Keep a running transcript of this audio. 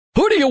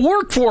Who do you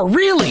work for,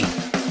 really?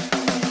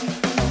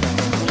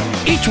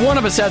 Each one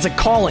of us has a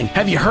calling.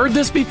 Have you heard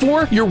this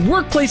before? Your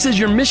workplace is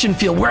your mission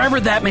field, wherever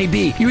that may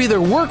be. You either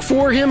work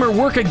for him or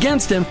work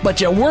against him, but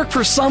you work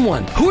for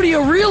someone. Who do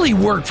you really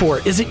work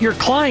for? Is it your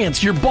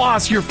clients, your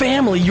boss, your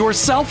family,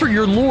 yourself, or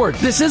your Lord?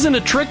 This isn't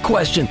a trick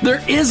question.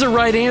 There is a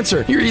right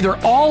answer. You're either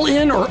all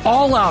in or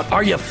all out.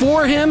 Are you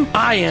for him?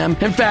 I am.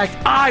 In fact,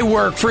 I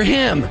work for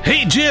him.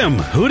 Hey, Jim,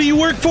 who do you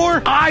work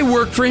for? I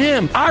work for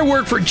him. I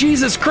work for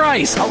Jesus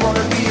Christ. I want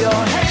to be your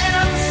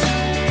hands.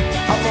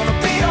 I want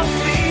to be your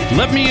feet.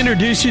 Let me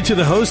introduce you to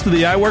the host of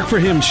the I Work For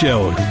Him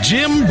show,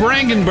 Jim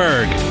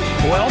Brangenberg.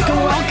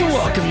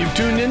 Welcome. You've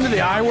tuned into the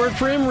I Work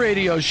For Him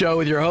radio show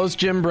with your host,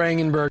 Jim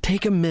Brangenberg.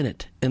 Take a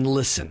minute and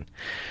listen.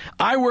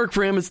 I Work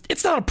For Him,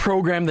 it's not a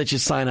program that you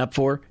sign up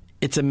for.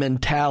 It's a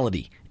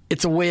mentality.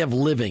 It's a way of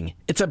living.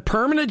 It's a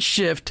permanent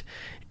shift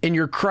in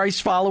your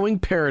Christ-following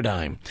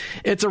paradigm.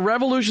 It's a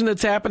revolution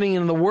that's happening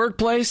in the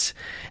workplace,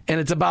 and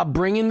it's about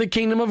bringing the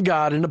kingdom of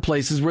God into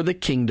places where the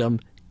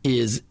kingdom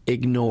is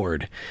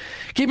ignored.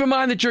 Keep in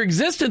mind that your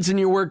existence in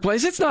your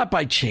workplace, it's not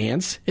by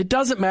chance. It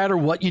doesn't matter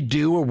what you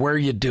do or where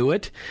you do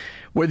it.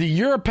 Whether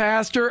you're a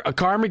pastor, a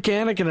car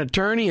mechanic, an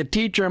attorney, a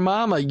teacher, a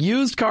mom, a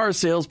used car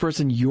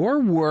salesperson, your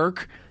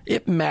work,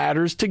 it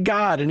matters to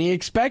God, and he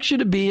expects you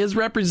to be his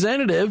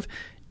representative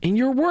in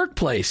your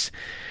workplace.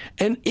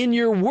 And in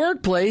your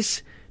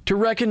workplace, to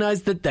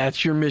recognize that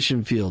that's your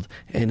mission field.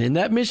 And in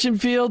that mission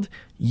field,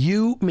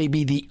 you may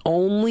be the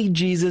only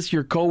Jesus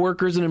your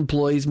coworkers and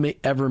employees may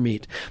ever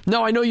meet.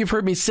 Now, I know you've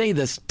heard me say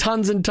this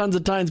tons and tons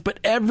of times, but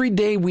every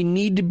day we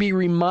need to be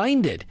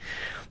reminded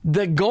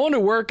that going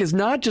to work is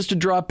not just to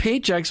draw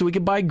paychecks so we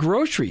can buy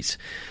groceries.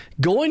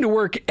 Going to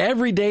work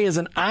every day is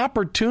an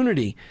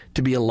opportunity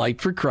to be a light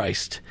for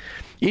Christ.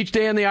 Each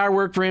day on the I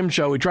Work For Him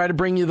show, we try to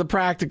bring you the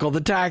practical, the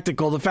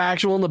tactical, the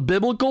factual, and the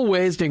biblical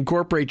ways to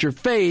incorporate your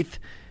faith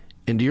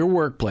into your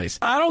workplace.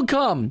 I don't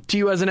come to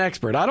you as an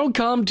expert. I don't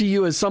come to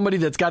you as somebody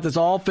that's got this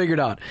all figured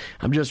out.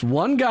 I'm just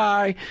one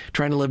guy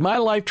trying to live my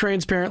life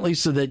transparently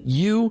so that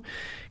you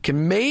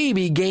can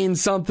maybe gain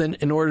something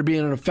in order to be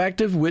an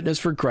effective witness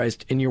for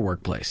Christ in your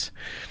workplace.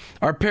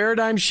 Our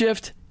paradigm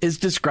shift is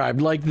described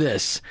like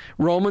this.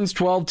 Romans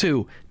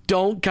 12:2.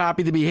 Don't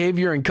copy the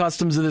behavior and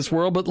customs of this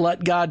world, but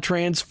let God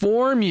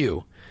transform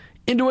you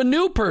into a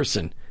new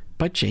person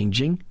by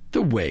changing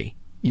the way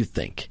you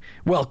think.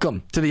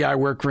 Welcome to the I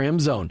Work For Him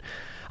zone.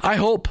 I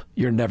hope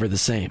you're never the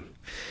same.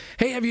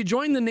 Hey, have you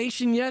joined the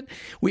nation yet?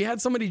 We had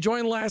somebody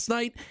join last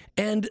night,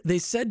 and they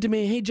said to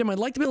me, hey, Jim, I'd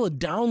like to be able to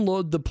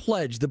download the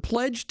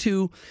pledge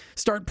to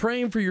start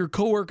praying for your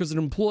coworkers and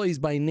employees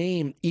by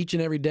name each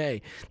and every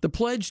day, the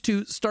pledge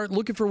to start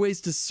looking for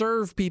ways to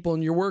serve people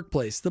in your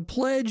workplace, the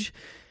pledge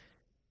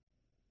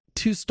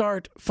to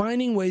start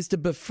finding ways to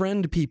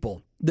befriend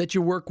people that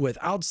you work with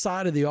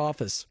outside of the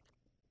office,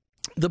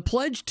 the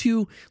pledge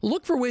to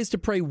look for ways to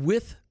pray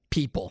with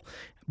people,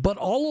 but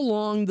all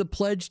along the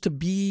pledge to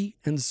be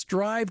and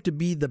strive to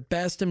be the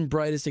best and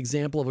brightest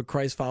example of a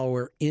Christ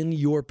follower in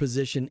your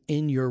position,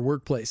 in your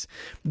workplace.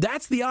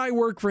 That's the I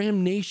Work For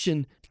Him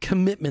Nation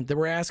commitment that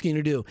we're asking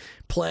you to do.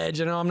 Pledge,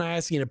 I know I'm not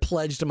asking you to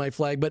pledge to my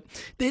flag, but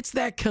it's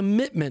that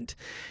commitment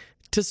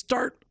to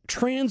start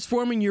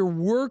transforming your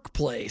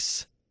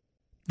workplace.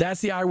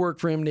 That's the I Work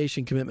For Him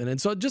Nation commitment. And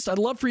so I'd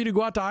love for you to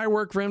go out to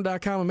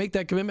iworkforhim.com and make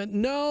that commitment.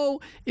 No,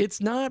 it's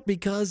not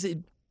because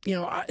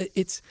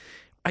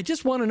I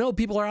just want to know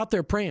people are out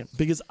there praying,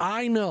 because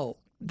I know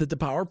that the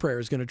power of prayer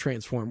is going to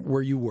transform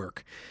where you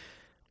work.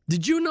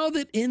 Did you know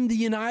that in the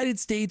United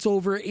States,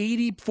 over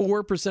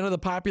 84% of the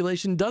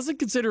population doesn't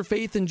consider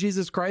faith in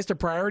Jesus Christ a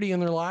priority in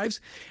their lives?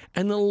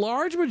 And the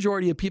large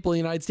majority of people in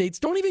the United States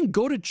don't even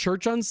go to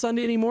church on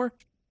Sunday anymore.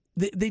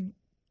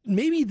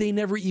 Maybe they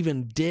never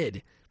even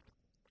did.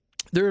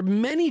 There are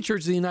many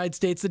churches in the United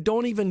States that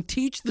don't even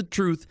teach the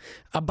truth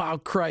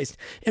about Christ.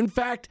 In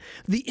fact,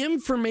 the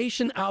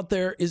information out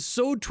there is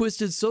so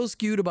twisted, so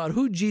skewed about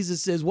who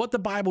Jesus is, what the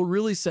Bible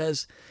really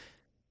says.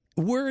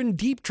 We're in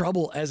deep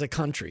trouble as a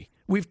country.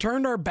 We've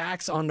turned our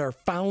backs on our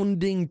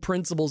founding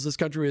principles this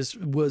country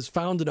was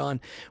founded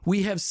on.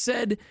 We have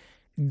said,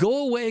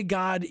 go away,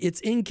 God. It's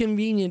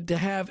inconvenient to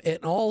have an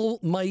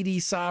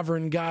almighty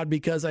sovereign God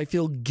because I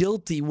feel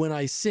guilty when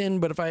I sin.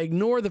 But if I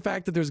ignore the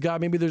fact that there's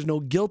God, maybe there's no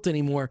guilt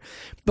anymore.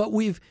 But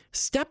we've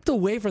stepped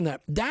away from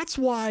that. That's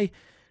why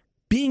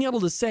being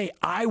able to say,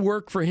 I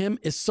work for him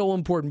is so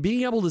important.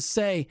 Being able to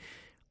say,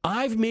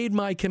 I've made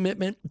my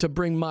commitment to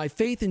bring my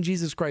faith in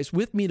Jesus Christ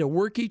with me to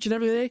work each and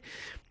every day,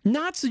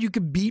 not so you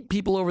can beat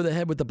people over the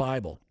head with the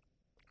Bible,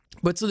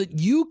 but so that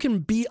you can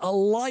be a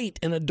light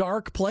in a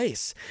dark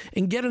place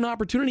and get an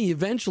opportunity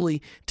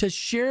eventually to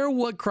share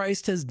what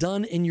Christ has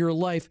done in your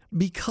life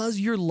because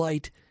your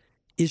light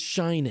is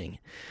shining.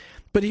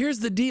 But here's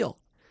the deal.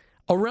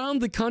 Around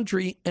the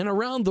country and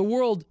around the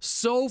world,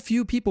 so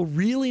few people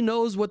really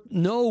know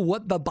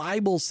what the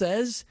Bible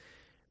says.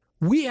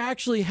 We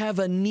actually have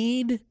a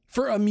need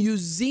for a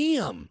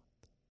museum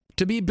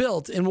to be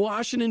built in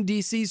Washington,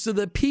 D.C. so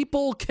that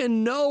people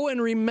can know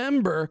and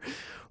remember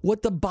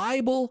what the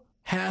Bible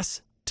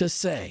has to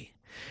say.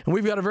 And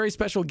we've got a very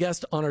special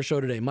guest on our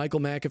show today, Michael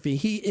McAfee.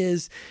 He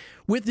is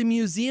with the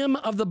Museum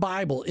of the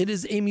Bible. It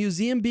is a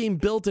museum being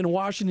built in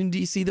Washington,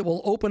 D.C. that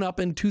will open up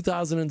in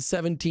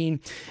 2017.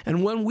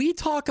 And when we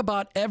talk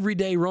about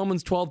everyday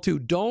Romans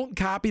 12:2, don't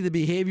copy the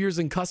behaviors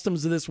and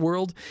customs of this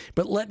world,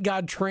 but let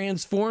God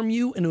transform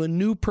you into a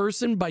new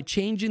person by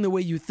changing the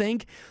way you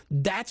think.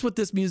 That's what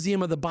this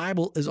Museum of the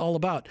Bible is all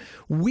about.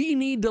 We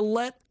need to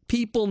let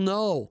people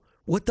know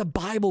what the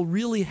Bible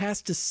really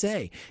has to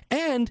say.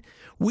 And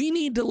we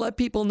need to let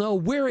people know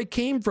where it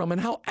came from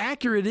and how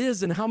accurate it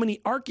is and how many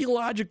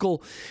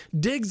archaeological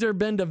digs there have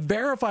been to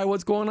verify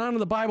what's going on in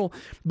the Bible.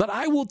 But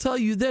I will tell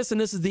you this, and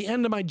this is the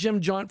end of my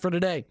Jim jaunt for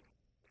today.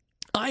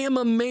 I am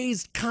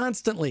amazed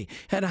constantly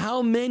at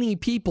how many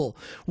people,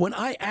 when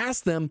I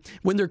ask them,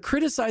 when they're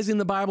criticizing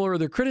the Bible or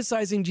they're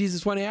criticizing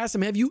Jesus, when I ask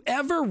them, have you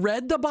ever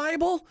read the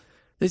Bible?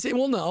 They say,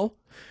 well, no.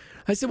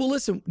 I said, well,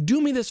 listen, do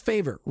me this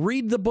favor.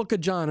 Read the book of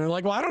John. And they're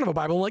like, well, I don't have a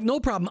Bible. I'm like, no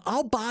problem.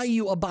 I'll buy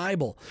you a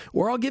Bible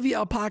or I'll give you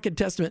a pocket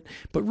testament.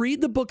 But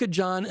read the book of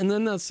John and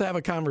then let's have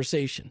a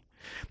conversation,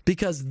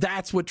 because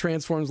that's what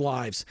transforms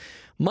lives.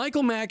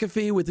 Michael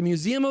McAfee with the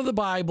Museum of the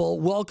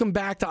Bible. Welcome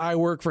back to I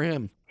Work for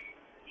Him.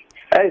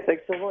 Hey,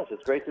 thanks so much.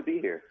 It's great to be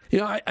here. You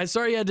know, I'm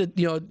sorry you had to,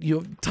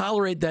 you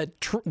tolerate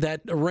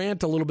that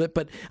rant a little bit,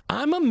 but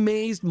I'm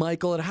amazed,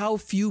 Michael, at how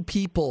few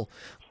people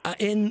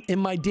in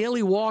my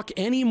daily walk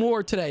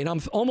anymore today, and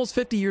I'm almost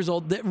 50 years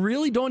old, that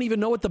really don't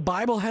even know what the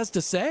Bible has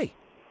to say.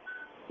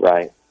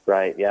 Right.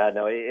 Yeah,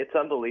 no, it's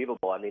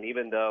unbelievable. I mean,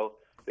 even though,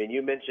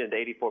 you mentioned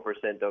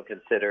 84% don't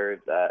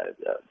consider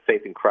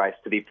faith in Christ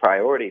to be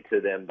priority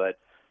to them, but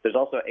there's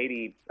also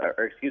 91%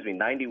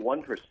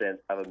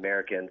 of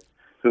Americans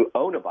who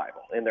own a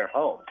Bible in their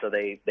home. So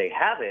they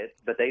have it,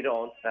 but they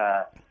don't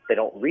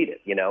read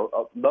it. You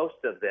know, most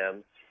of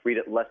them read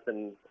it less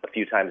than a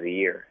few times a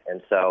year.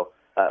 And so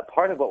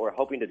part of what we're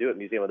hoping to do at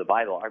Museum of the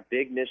Bible, our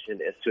big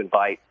mission is to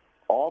invite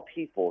all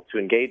people to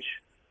engage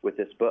with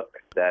this book.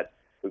 That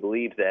we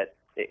believe that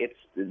it's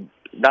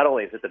not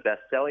only is it the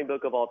best-selling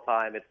book of all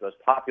time, it's the most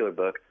popular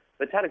book,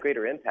 but it's had a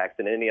greater impact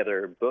than any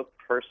other book,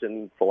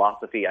 person,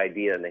 philosophy,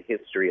 idea in the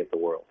history of the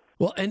world.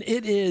 Well, and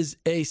it is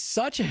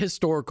such a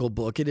historical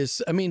book. It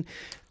is,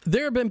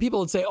 there have been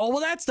people that say, oh,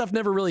 well, that stuff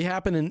never really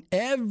happened. And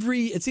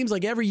it seems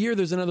like every year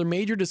there's another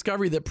major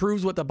discovery that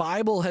proves what the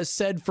Bible has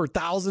said for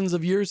thousands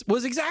of years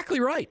was exactly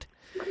right.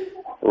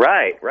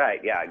 Right.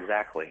 Yeah,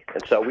 exactly.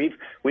 And so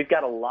we've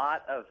got a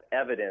lot of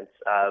evidence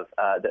of,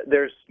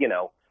 there's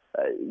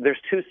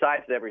two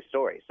sides to every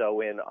story. So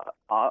when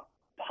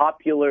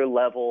popular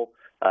level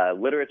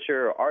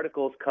literature or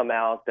articles come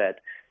out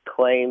that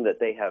claim that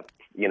they have,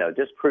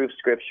 disproved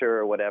Scripture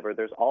or whatever,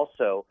 there's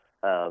also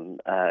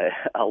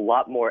a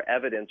lot more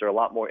evidence or a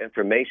lot more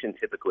information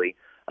typically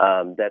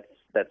that's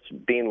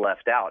being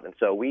left out. And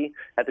so we,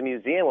 at the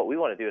museum, what we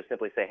want to do is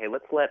simply say, hey,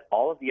 let's let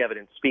all of the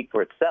evidence speak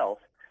for itself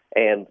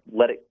and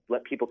let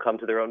people come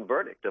to their own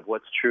verdict of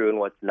what's true and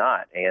what's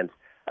not. And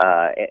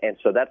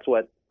so that's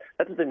what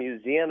the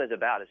museum is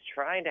about, is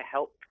trying to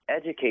help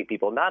educate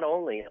people not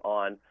only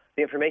on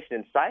the information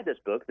inside this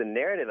book, the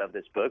narrative of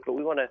this book, but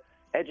we want to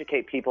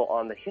educate people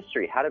on the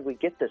history. How did we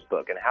get this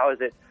book, and how has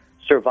it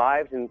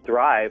survived and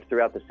thrived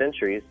throughout the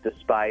centuries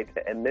despite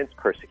immense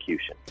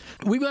persecution?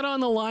 We've got on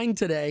the line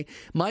today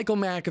Michael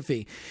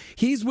McAfee.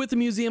 He's with the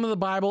Museum of the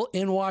Bible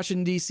in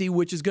Washington, D.C.,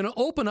 which is going to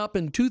open up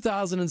in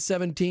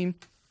 2017.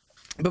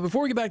 But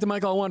before we get back to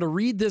Michael, I want to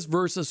read this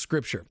verse of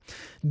Scripture.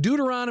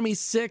 Deuteronomy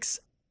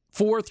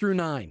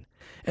 6:4-9.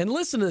 And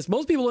listen to this.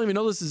 Most people don't even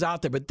know this is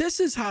out there, but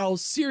this is how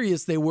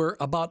serious they were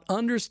about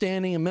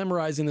understanding and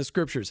memorizing the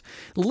Scriptures.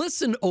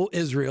 Listen, O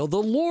Israel,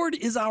 the Lord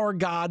is our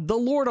God, the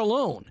Lord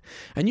alone.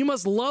 And you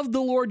must love the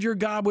Lord your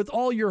God with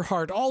all your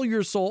heart, all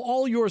your soul,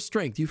 all your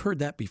strength. You've heard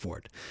that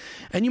before.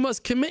 And you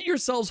must commit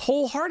yourselves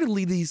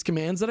wholeheartedly to these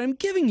commands that I'm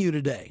giving you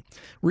today.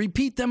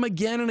 Repeat them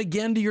again and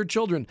again to your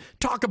children.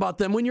 Talk about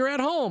them when you're at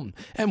home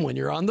and when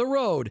you're on the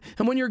road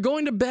and when you're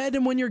going to bed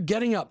and when you're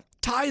getting up.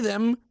 Tie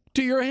them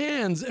to your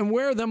hands and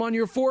wear them on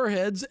your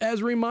foreheads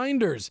as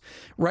reminders.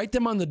 Write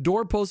them on the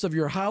doorposts of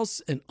your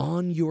house and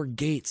on your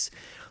gates.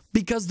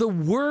 Because the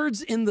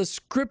words in the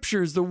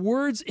Scriptures, the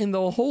words in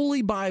the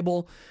Holy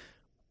Bible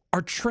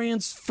are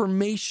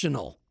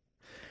transformational.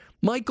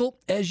 Michael,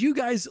 as you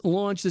guys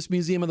launch this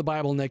Museum of the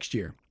Bible next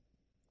year,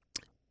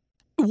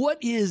 what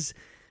is...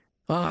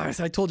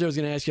 I told you I was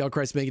going to ask you how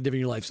Christ made a difference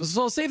in your life.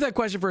 So I'll save that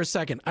question for a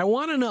second. I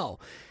want to know,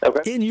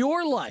 in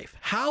your life,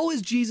 how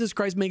is Jesus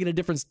Christ making a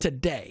difference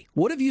today?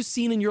 What have you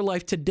seen in your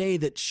life today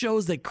that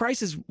shows that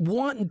Christ is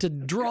wanting to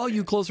draw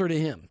you closer to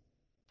Him?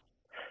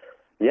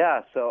 Yeah,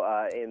 so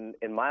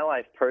in my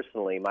life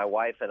personally, my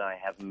wife and I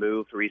have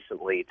moved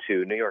recently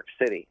to New York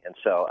City. And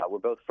so we're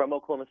both from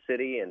Oklahoma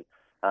City and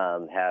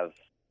have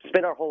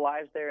spent our whole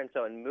lives there, and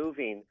so in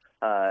moving,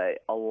 a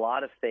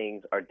lot of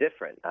things are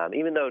different.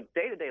 Even though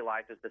day-to-day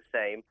life is the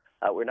same,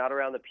 we're not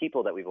around the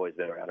people that we've always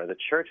been around, or the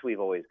church we've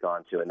always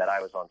gone to and that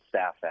I was on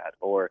staff at,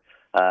 or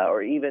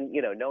even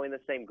knowing the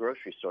same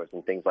grocery stores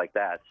and things like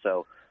that.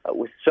 So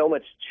with so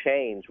much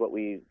change, what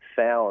we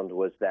found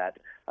was that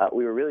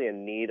we were really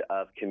in need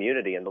of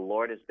community, and the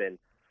Lord has been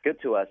good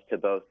to us to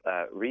both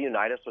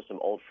reunite us with some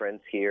old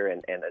friends here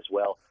and as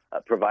well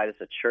provide us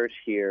a church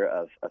here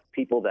of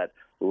people that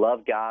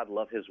love God,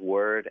 love His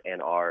Word,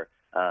 and are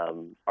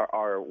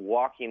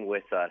walking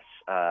with us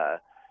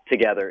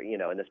together,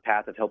 in this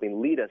path of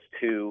helping lead us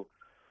to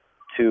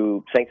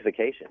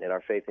sanctification in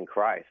our faith in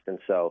Christ. And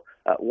so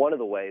one of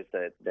the ways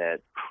that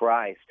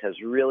Christ has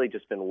really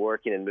just been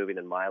working and moving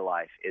in my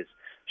life is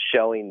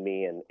showing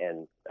me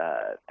and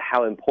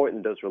how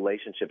important those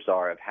relationships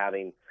are of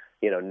having,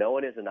 no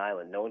one is an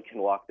island. No one can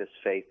walk this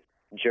faith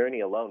journey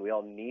alone. We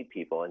all need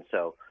people. And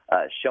so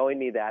showing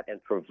me that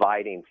and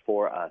providing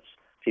for us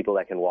people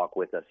that can walk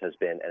with us has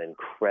been an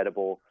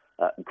incredible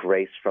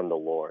grace from the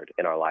Lord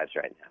in our lives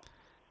right now.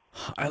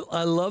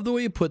 I love the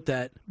way you put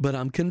that, but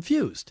I'm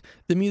confused.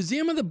 The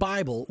Museum of the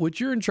Bible, which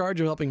you're in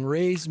charge of helping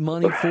raise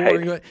money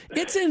for,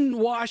 it's in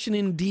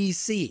Washington,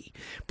 D.C.,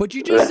 but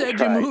you just said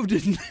you moved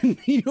to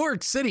New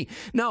York City.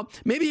 Now,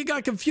 maybe you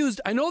got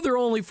confused. I know they're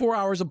only 4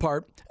 hours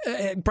apart,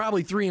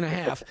 probably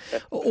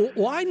 3.5.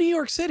 Why New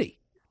York City?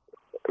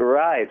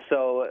 Right.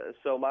 So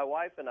my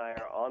wife and I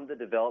are on the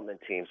development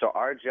team. So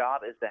our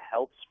job is to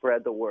help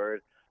spread the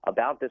word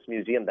about this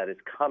museum that is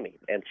coming.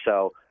 And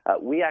so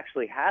we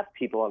actually have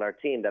people on our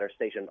team that are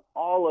stationed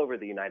all over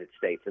the United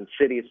States and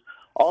cities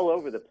all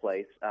over the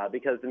place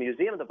because the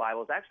Museum of the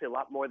Bible is actually a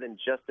lot more than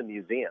just a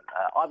museum.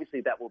 Obviously,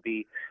 that will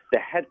be the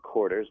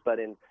headquarters, but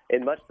in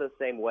much the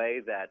same way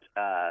that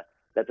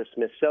the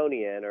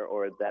Smithsonian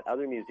or that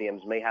other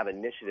museums may have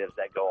initiatives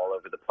that go all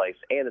over the place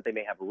and that they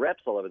may have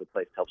reps all over the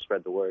place to help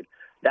spread the word.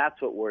 That's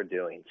what we're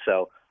doing.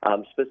 So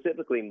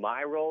specifically,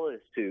 my role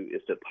is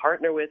to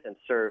partner with and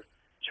serve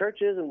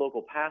churches and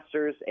local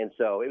pastors, and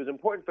so it was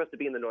important for us to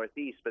be in the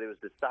Northeast, but it was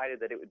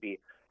decided that it would be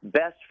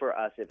best for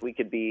us if we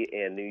could be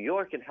in New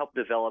York and help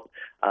develop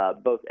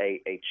both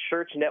a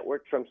church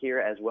network from here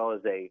as well as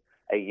a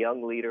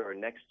young leader or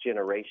next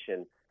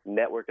generation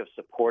network of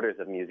supporters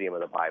of Museum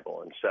of the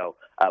Bible. And so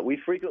we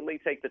frequently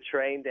take the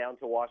train down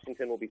to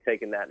Washington. We'll be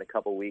taking that in a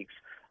couple weeks,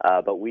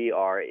 but we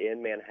are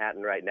in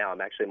Manhattan right now. I'm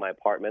actually in my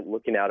apartment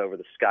looking out over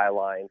the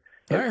skyline.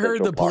 I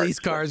heard the police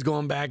cars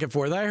going back and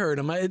forth. I heard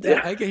them. I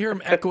can hear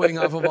them echoing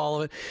off of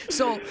all of it.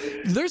 So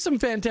there's some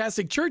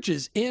fantastic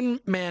churches in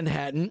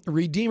Manhattan.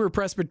 Redeemer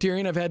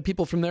Presbyterian, I've had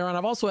people from there on.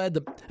 I've also had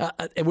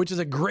which is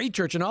a great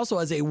church and also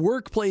has a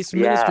workplace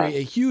ministry,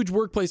 a huge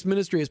workplace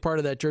ministry as part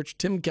of that church.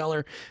 Tim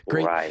Keller,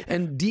 great. Right.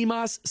 And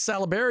Dimas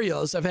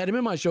Salaberios, I've had him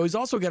in my show. He's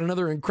also got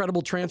another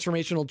incredible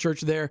transformational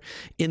church there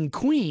in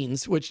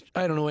Queens, which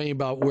I don't know anything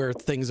about where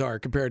things are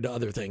compared to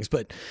other things.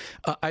 But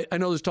I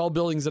know there's tall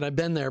buildings and I've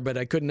been there, but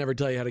I couldn't ever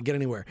tell you how to get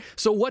anywhere.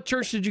 So what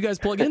church did you guys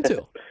plug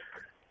into?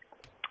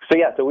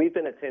 So we've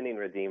been attending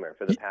Redeemer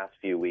for the past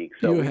few weeks.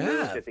 So we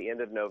moved at the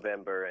end of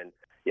November, and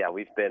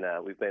we've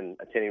been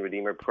attending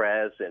Redeemer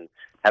Pres and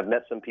have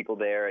met some people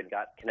there and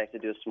got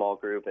connected to a small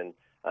group, and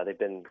they've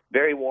been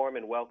very warm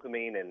and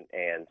welcoming,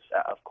 and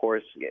of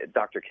course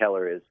Dr.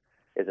 Keller is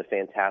a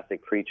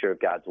fantastic preacher of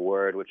God's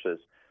Word, which was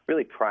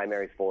really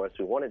primary for us.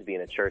 We wanted to be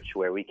in a church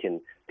where we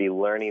can be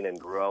learning and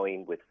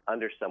growing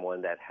under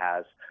someone that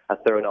has a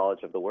thorough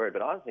knowledge of the Word.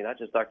 But honestly, not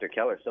just Dr.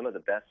 Keller. Some of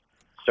the best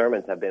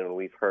sermons have been when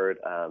we've heard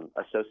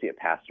associate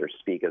pastors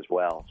speak as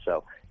well.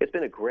 So it's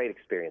been a great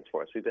experience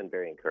for us. We've been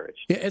very encouraged.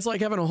 Yeah, it's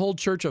like having a whole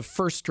church of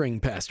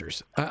first-string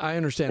pastors. I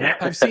understand.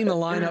 I've seen the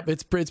lineup.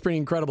 It's pretty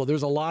incredible.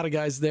 There's a lot of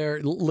guys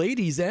there,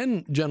 ladies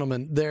and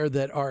gentlemen there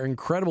that are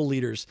incredible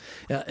leaders,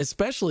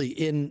 especially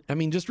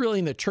just really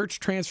in the church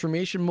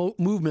transformation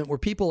movement where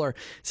people are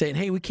saying,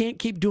 hey, we can't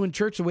keep doing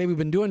church the way we've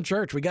been doing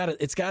church.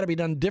 It's got to be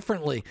done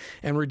differently.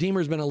 And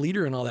Redeemer's been a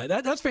leader in all that.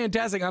 That's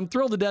fantastic. I'm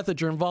thrilled to death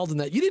that you're involved in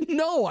that. You didn't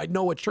know I'd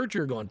know what church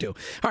you're going to.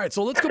 All right,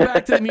 so let's go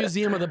back to the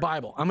Museum of the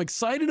Bible. I'm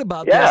excited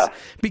about this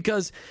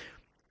because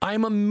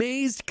I'm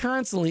amazed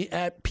constantly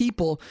at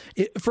people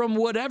from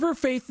whatever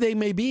faith they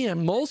may be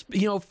in. Most,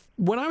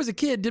 when I was a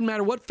kid, didn't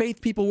matter what faith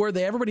people were,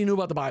 everybody knew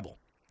about the Bible.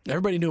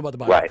 Everybody knew about the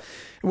Bible. Right.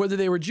 Whether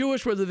they were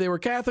Jewish, whether they were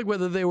Catholic,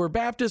 whether they were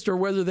Baptist, or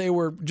whether they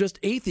were just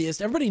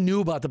atheist, everybody knew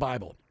about the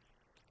Bible.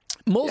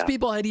 Most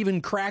people had even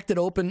cracked it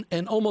open,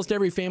 and almost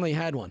every family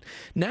had one.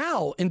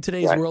 Now, in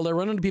today's world, I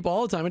run into people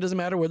all the time. It doesn't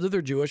matter whether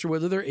they're Jewish or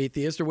whether they're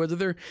atheist or whether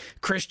they're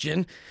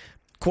Christian,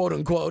 quote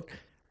unquote.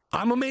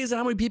 I'm amazed at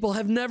how many people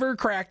have never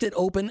cracked it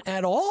open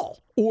at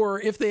all. Or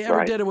if they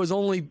ever did, it was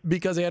only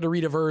because they had to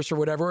read a verse or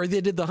whatever. Or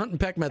they did the hunt and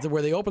peck method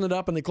where they open it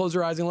up and they close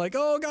their eyes and like,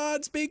 oh,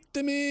 God, speak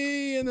to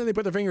me. And then they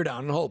put their finger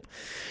down and hope.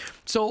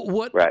 So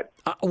what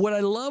I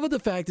love of the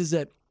fact is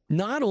that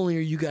not only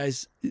are you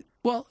guys,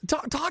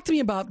 talk to me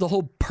about the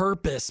whole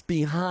purpose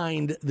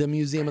behind the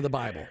Museum of the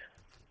Bible.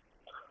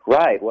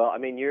 Right. Well,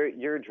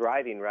 you're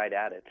driving right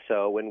at it.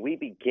 So when we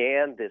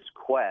began this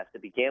quest,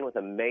 it began with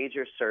a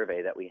major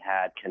survey that we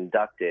had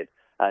conducted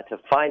to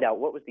find out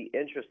what was the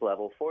interest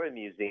level for a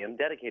museum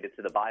dedicated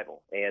to the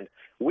Bible. And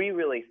we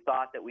really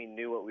thought that we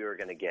knew what we were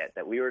going to get,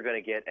 that we were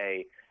going to get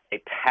a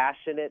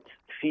passionate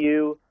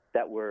few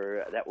that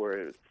were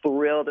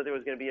thrilled that there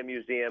was going to be a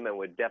museum and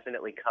would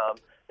definitely come,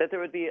 that there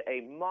would be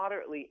a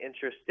moderately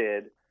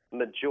interested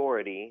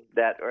majority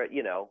that, or,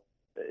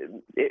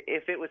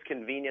 if it was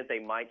convenient, they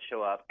might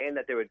show up, and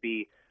that there would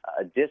be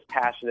a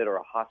dispassionate or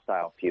a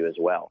hostile few as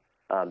well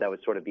that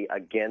would sort of be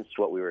against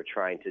what we were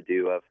trying to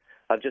do of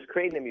just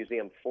creating a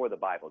museum for the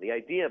Bible. The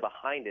idea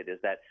behind it is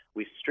that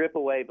we strip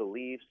away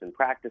beliefs and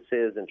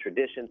practices and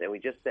traditions, and we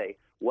just say,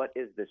 what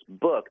is this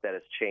book that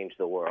has changed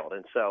the world?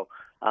 And so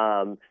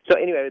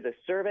anyway, the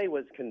survey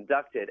was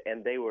conducted,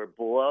 and they were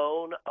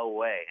blown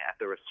away at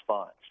the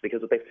response,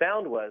 because what they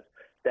found was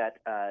that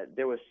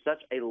there was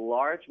such a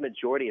large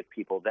majority of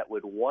people that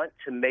would want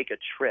to make a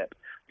trip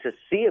to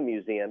see a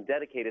museum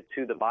dedicated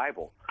to the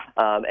Bible.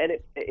 And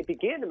it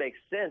began to make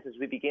sense as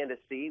we began to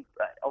see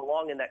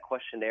along in that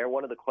questionnaire.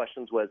 One of the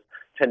questions was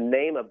to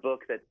name a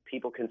book that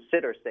people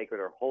consider sacred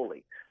or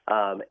holy.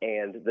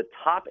 And the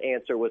top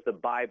answer was the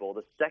Bible.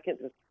 The second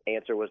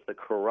answer was the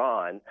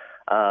Quran.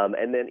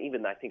 And then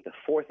even I think the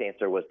fourth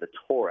answer was the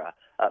Torah.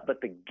 But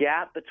the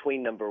gap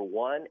between number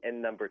one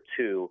and number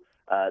two,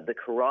 the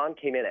Quran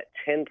came in at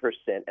 10%,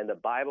 and the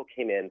Bible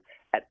came in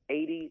at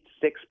 86%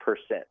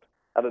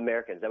 of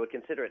Americans that would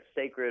consider it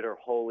sacred or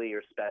holy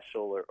or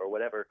special or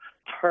whatever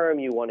term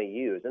you want to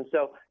use. And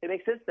so it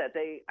makes sense that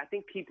I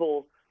think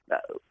people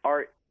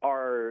are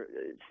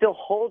still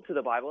hold to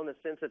the Bible in the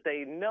sense that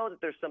they know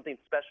that there's something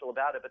special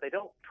about it, but they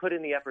don't put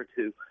in the effort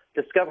to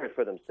discover it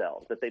for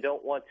themselves, that they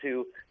don't want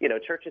to,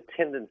 church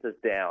attendance is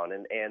down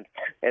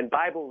and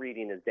Bible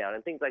reading is down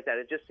and things like that.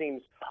 It just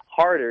seems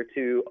harder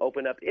to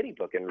open up any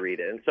book and read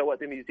it. And so what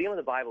the Museum of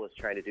the Bible is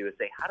trying to do is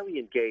say, how do we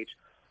engage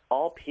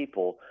all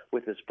people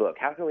with this book?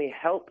 How can we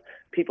help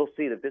people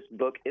see that this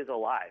book is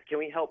alive? Can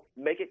we help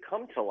make it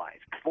come to life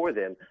for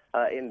them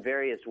in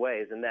various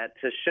ways? And that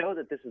to show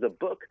that this is a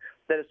book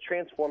that has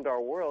transformed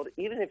our world,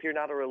 even if you're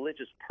not a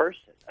religious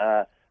person.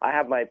 I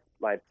have my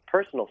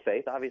personal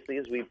faith, obviously,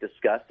 as we've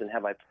discussed, and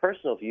have my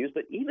personal views.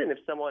 But even if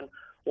someone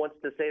wants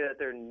to say that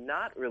they're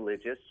not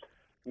religious,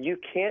 you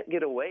can't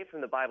get away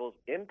from the Bible's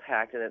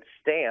impact and its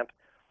stamp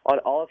on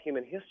all of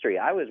human history.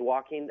 I was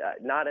walking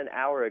not an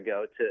hour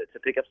ago to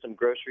pick up some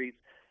groceries,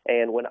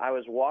 and when I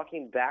was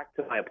walking back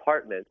to my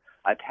apartment,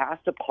 I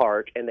passed a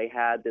park, and they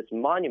had this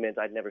monument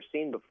I'd never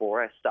seen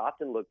before. I stopped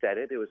and looked at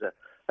it. It was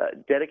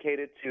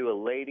dedicated to a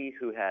lady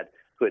who had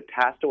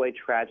passed away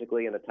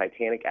tragically in the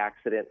Titanic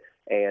accident,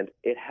 and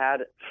it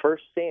had 1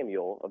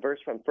 Samuel, a verse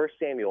from 1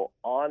 Samuel,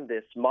 on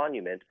this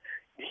monument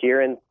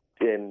here in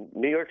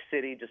New York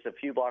City, just a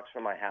few blocks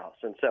from my house.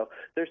 And so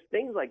there's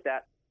things like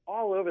that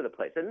all over the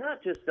place, and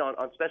not just on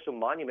special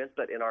monuments,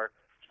 but in our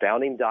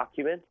founding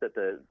documents that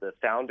the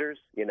founders,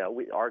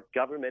 our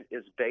government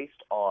is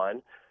based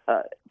on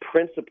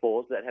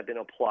principles that have been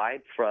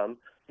applied from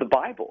the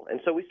Bible. And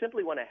so we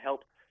simply want to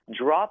help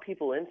draw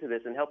people into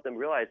this and help them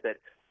realize that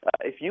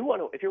if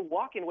you're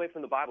walking away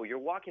from the Bible, you're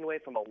walking away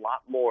from a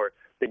lot more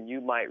than you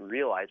might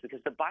realize, because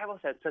the Bible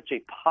has had such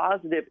a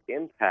positive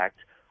impact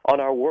on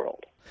our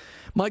world.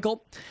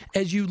 Michael,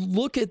 as you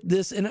look at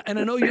this, and I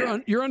know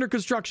you're under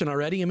construction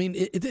already. I mean,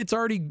 it's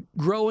already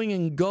growing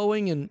and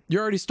going, and you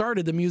already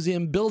started the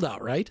museum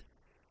build-out, right?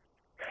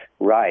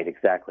 Right,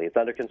 exactly. It's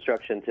under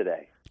construction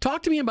today.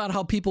 Talk to me about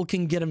how people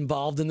can get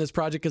involved in this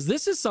project, because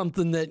this is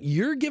something that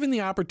you're giving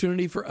the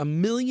opportunity for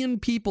 1 million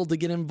people to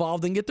get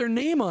involved and get their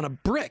name on a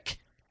brick.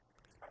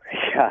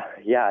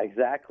 Yeah,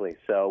 exactly.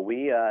 So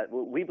we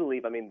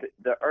believe,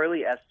 the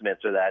early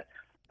estimates are that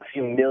a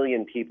few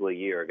million people a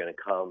year are going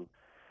to come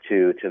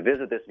to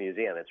visit this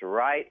museum. It's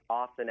right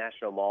off the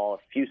National Mall, a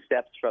few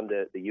steps from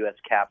the U.S.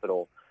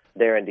 Capitol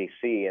there in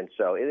D.C. And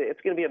so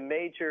it's going to be a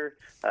major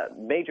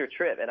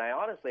trip. And I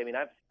honestly,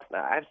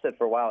 I've said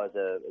for a while as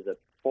a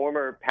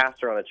former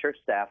pastor on a church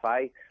staff,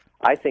 I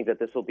think that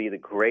this will be the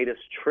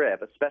greatest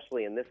trip,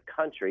 especially in this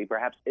country.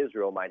 Perhaps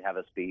Israel might have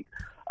us beat,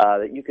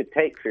 that you could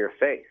take for your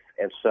faith.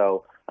 And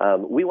so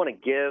we want to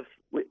give.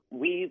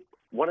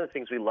 One of the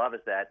things we love is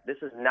that this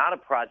is not a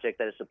project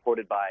that is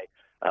supported by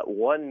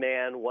one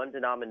man, one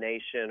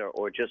denomination,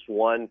 or just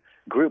one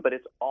group, but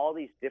it's all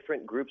these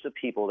different groups of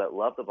people that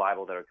love the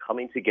Bible that are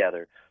coming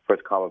together for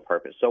its common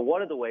purpose. So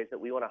one of the ways that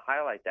we want to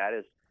highlight that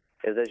is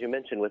as you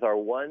mentioned, with our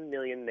 1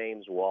 million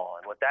names wall.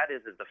 And what that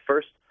is the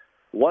first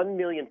 1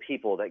 million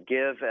people that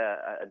give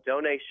a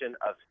donation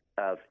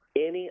of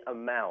any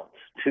amount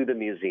to the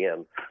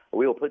museum,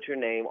 we will put your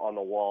name on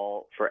the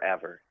wall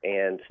forever.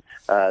 And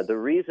the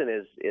reason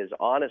is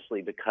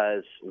honestly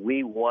because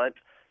we want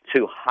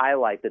to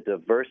highlight the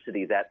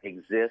diversity that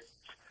exists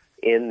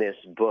in this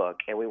book.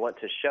 And we want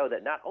to show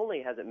that not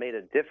only has it made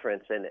a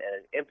difference and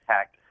an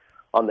impact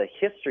on the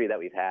history that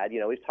we've had,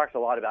 we've talked a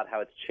lot about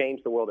how it's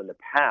changed the world in the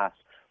past.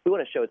 We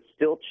want to show it's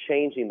still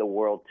changing the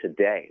world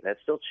today. That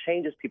still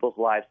changes people's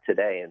lives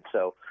today. And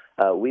so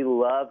we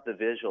love the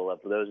visual of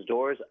those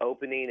doors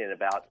opening in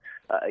about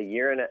a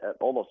year and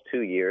almost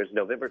 2 years,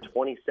 November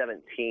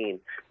 2017,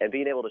 and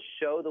being able to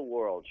show the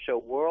world, show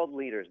world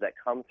leaders that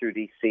come through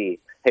D.C.,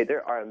 hey,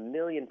 there are 1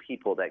 million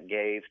people that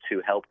gave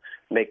to help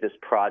make this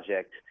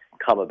project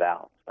come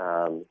about.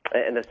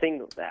 And the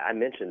thing, I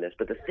mentioned this,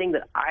 but the thing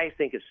that I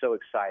think is so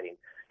exciting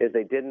is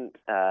they didn't,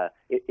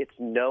 it's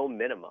no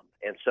minimum.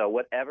 And so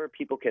whatever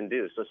people can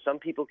do, so some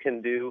people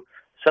can do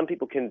 $20, some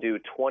people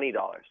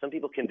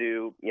can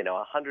do,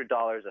 $100,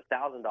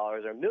 $1,000,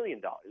 or $1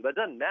 million, but it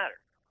doesn't matter.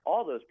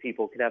 All those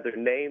people can have their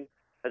name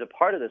as a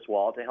part of this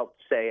wall to help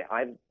say,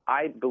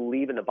 I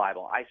believe in the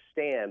Bible. I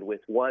stand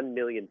with 1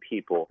 million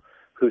people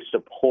who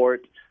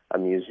support a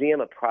museum,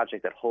 a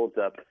project that holds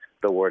up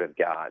the Word of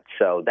God.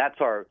 So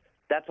that's our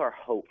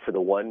hope for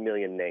the 1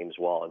 million names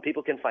wall. And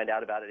people can find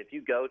out about it if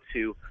you go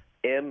to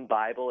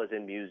mbible, as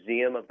in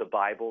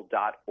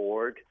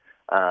museumofthebible.org.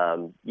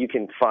 You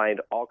can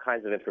find all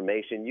kinds of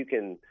information. You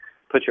can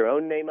put your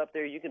own name up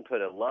there. You can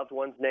put a loved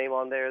one's name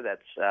on there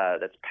that's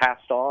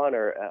passed on,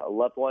 or a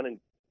loved one, and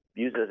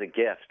use it as a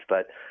gift.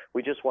 But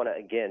we just want to,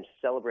 again,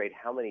 celebrate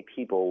how many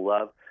people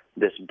love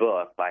this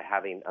book by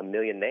having 1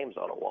 million names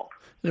on a wall.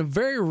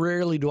 Very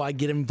rarely do I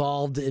get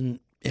involved in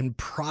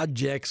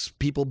projects,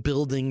 people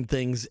building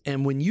things.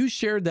 And when you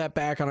shared that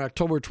back on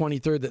October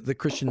 23rd at the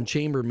Christian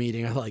Chamber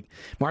meeting,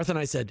 Martha and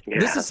I said,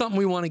 this is something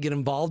we want to get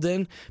involved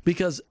in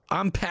because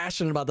I'm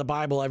passionate about the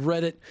Bible. I've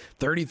read it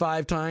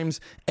 35 times.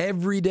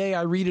 Every day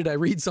I read it, I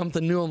read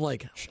something new. I'm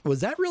like,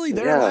 was that really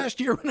there last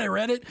year when I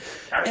read it?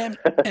 And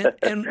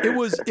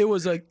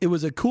it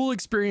was a cool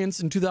experience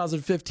in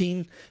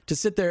 2015 to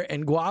sit there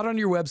and go out on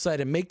your website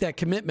and make that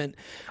commitment.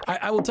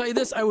 I will tell you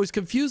this, I was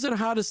confused on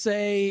how to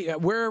say,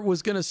 where it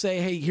was going to say,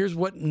 hey, here's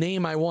what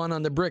name I want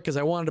on the brick, because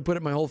I wanted to put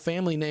it my whole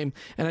family name.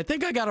 And I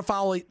think I got a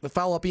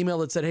follow-up email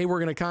that said, hey, we're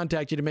going to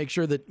contact you to make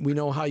sure that we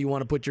know how you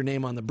want to put your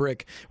name on the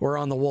brick or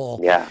on the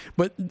wall. Yeah.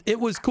 But it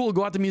was cool.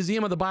 Go out to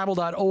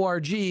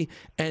museumofthebible.org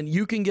and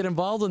you can get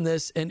involved in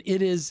this. And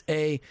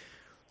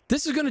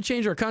this is going to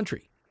change our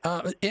country.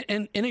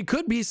 And it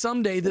could be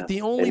someday that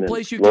the only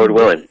place you can... Lord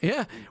willing.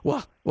 Yeah.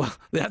 Well,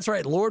 that's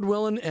right. Lord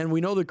willing. And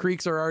we know the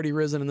creeks are already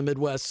risen in the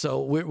Midwest,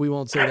 so we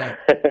won't say that.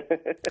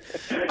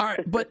 All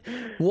right. But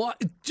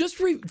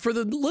for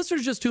the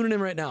listeners just tuning in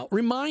right now,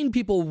 remind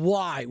people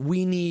why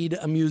we need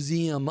a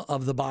museum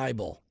of the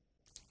Bible.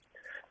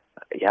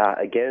 Yeah,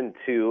 again,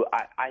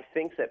 I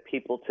think that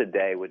people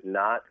today would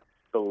not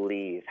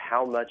believe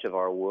how much of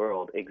our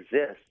world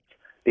exists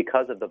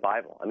because of the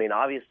Bible. I mean,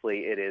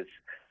 obviously it is,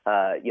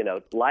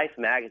 Life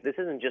magazine, this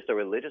isn't just a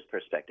religious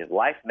perspective.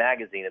 Life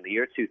magazine in the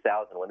year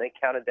 2000, when they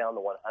counted down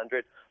the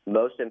 100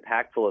 most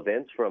impactful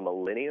events for a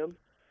millennium,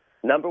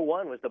 number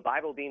one was the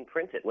Bible being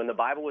printed, when the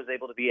Bible was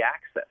able to be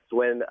accessed,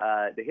 when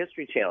the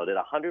History Channel did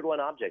 101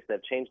 objects that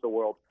have changed the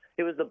world.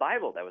 It was the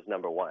Bible that was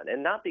number one,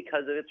 and not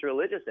because of its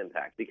religious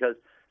impact, because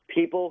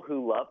people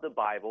who love the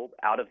Bible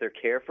out of their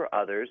care for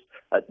others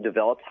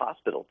developed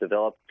hospitals,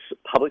 developed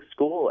public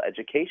school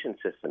education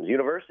systems,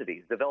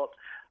 universities, developed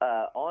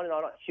on and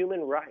on.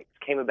 Human rights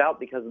came about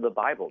because of the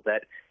Bible.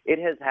 That it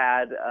has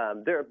had,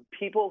 there are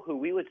people who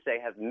we would say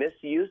have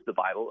misused the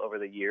Bible over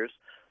the years,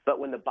 but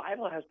when the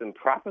Bible has been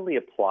properly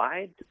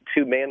applied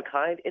to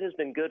mankind, it has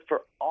been good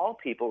for all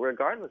people,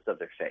 regardless of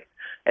their faith.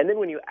 And then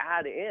when you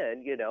add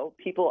in,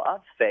 people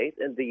of faith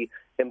and the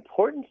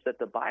importance that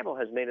the Bible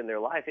has made in their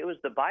life, it was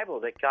the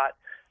Bible that got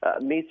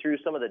me through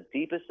some of the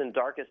deepest and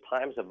darkest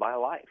times of my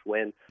life.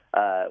 When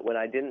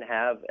I didn't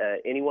have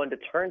anyone to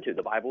turn to,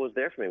 the Bible was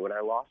there for me. When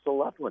I lost a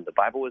loved one, the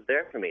Bible was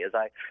there for me. As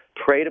I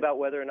prayed about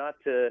whether or not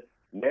to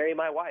marry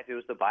my wife, it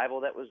was the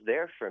Bible that was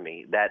there for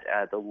me, that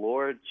the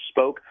Lord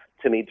spoke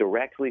to me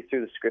directly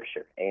through the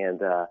Scripture.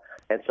 And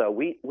so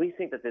we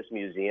think that this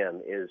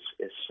museum is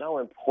so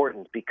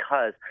important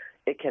because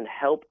it can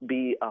help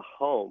be a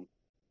home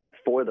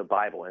for the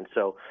Bible. And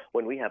so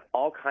when we have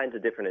all kinds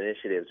of different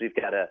initiatives, we've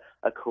got a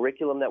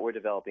curriculum that we're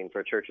developing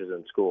for churches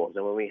and schools.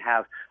 And when we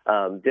have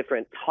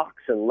different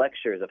talks and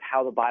lectures of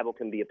how the Bible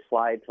can be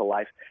applied to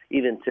life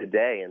even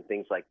today and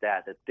things like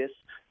that, that this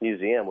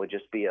museum would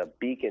just be a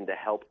beacon to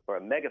help, or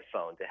a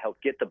megaphone to help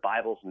get the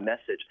Bible's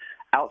message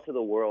out to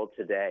the world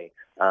today.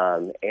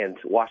 And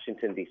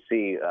Washington,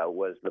 D.C.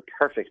 Was the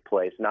perfect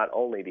place, not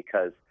only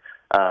because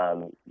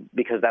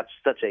that's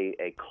such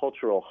a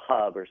cultural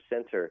hub or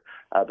center,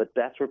 but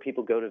that's where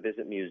people go to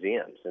visit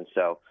museums. And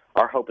so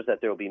our hope is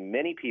that there will be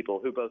many people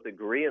who both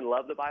agree and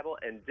love the Bible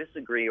and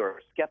disagree or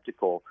are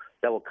skeptical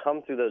that will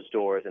come through those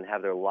doors and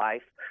have their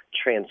life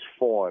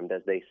transformed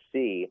as they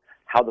see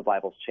how the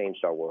Bible's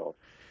changed our world.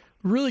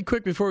 Really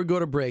quick before we go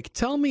to break,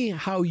 tell me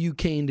how you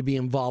came to be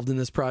involved in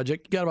this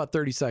project. You got about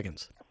 30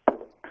 seconds.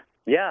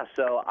 Yeah,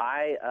 so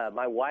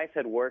my wife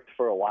had worked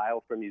for a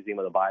while for Museum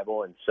of the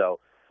Bible, and so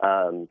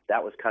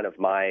that was kind of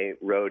my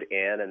road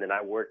in. And then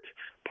I worked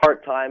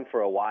part-time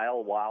for a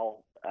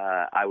while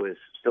I was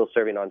still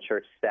serving on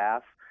church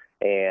staff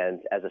and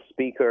as a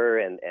speaker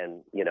and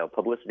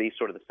publicity,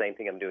 sort of the same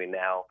thing I'm doing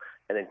now,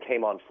 and then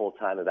came on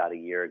full-time about a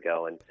year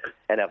ago,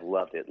 and I've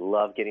loved it.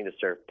 Love getting to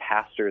serve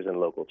pastors and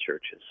local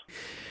churches.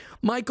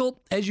 Michael,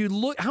 as you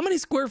look, how many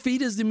square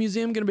feet is the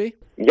museum going to be?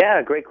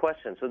 Yeah, great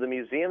question. So the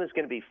museum is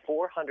going to be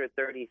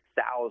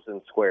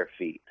 430,000 square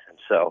feet. And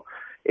so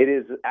it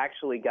is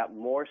actually got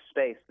more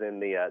space than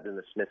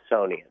the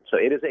Smithsonian. So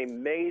it is a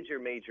major,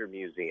 major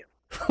museum.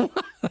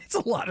 That's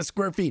a lot of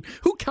square feet.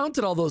 Who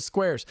counted all those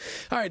squares?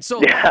 All right,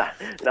 so Yeah,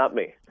 not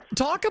me.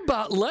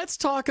 let's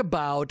talk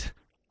about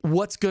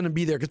what's going to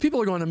be there, because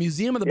people are going to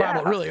Museum of the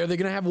Bible. Really, are they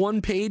going to have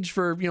one page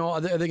for, are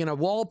they going to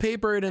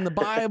wallpaper it in the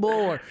Bible,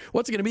 or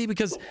what's it going to be?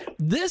 Because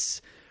this,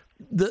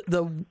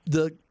 the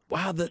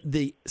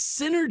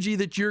synergy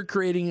that you're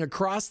creating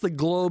across the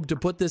globe to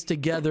put this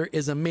together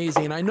is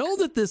amazing. And I know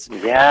that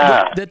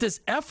this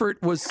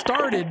effort was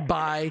started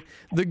by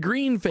the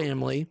Green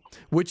family,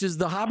 which is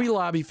the Hobby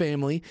Lobby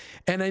family,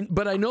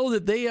 but I know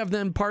that they have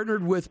then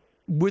partnered with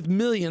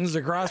millions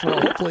across,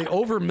 hopefully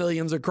over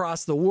millions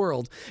across the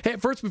world. Hey,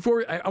 first,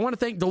 before I want to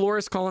thank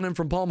Dolores calling in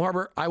from Palm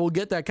Harbor. I will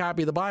get that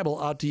copy of the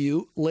Bible out to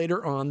you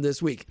later on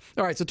this week.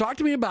 All right, so talk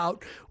to me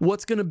about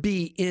what's going to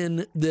be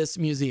in this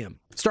museum.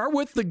 Start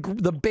with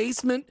the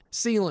basement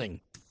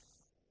ceiling.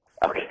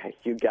 Okay,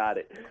 you got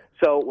it.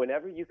 So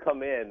whenever you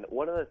come in,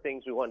 one of the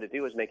things we wanted to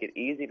do is make it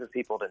easy for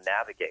people to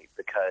navigate,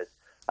 because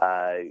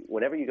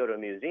whenever you go to a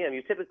museum,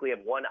 you typically have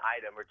one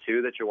item or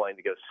two that you're wanting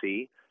to go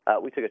see.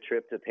 We took a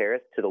trip to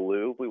Paris, to the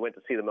Louvre. We went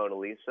to see the Mona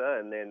Lisa,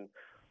 and then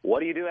what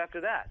do you do after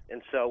that?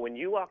 And so when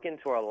you walk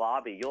into our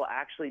lobby, you'll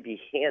actually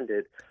be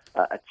handed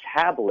a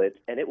tablet,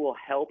 and it will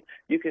help.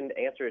 You can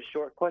answer a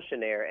short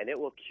questionnaire, and it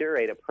will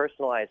curate a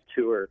personalized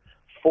tour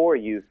for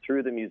you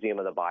through the Museum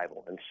of the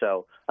Bible. And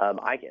so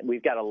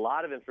we've got a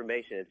lot of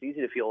information. It's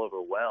easy to feel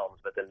overwhelmed,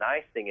 but the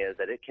nice thing is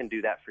that it can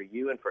do that for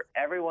you and for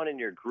everyone in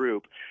your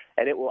group,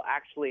 and it will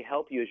actually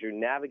help you as you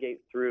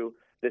navigate through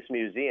this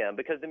museum,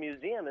 because the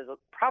museum is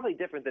probably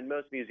different than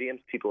most museums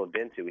people have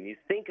been to. When you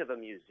think of a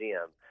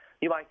museum,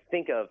 you might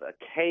think of a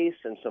case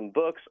and some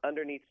books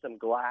underneath some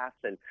glass,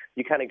 and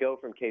you kind of go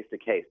from case to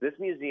case. This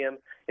museum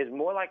is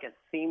more like a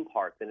theme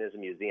park than it is a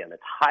museum.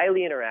 It's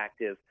highly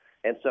interactive.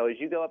 And so as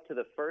you go up to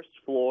the first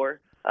floor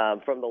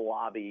from the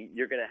lobby,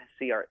 you're going to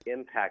see our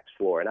impact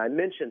floor. And I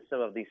mentioned some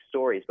of these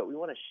stories, but we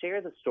want to share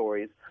the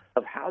stories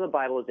of how the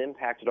Bible has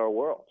impacted our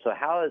world. So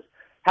how's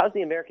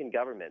the American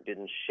government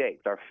been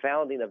shaped? Our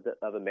founding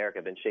of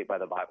America been shaped by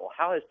the Bible?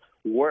 How has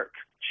work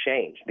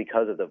changed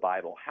because of the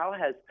Bible? How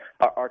has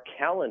our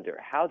calendar,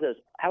 how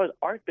has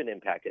art been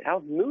impacted? How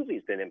have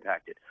movies been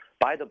impacted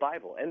by the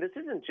Bible? And this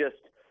isn't just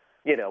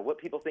what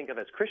people think of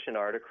as Christian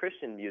art or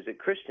Christian music,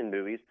 Christian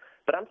movies,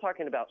 but I'm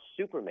talking about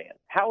Superman.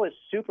 How is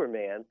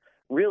Superman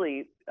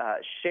really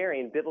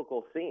sharing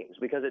biblical themes?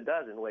 Because it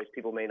does in ways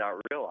people may not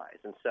realize.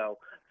 And so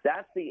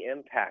that's the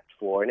impact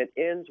floor. And it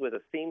ends with a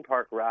theme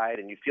park ride,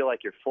 and you feel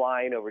like you're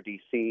flying over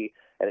D.C.,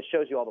 and it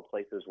shows you all the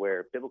places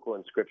where biblical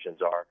inscriptions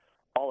are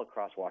all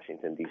across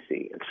Washington,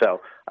 D.C. And so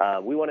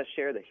we want to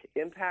share the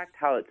impact,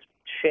 how it's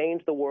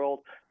changed the world.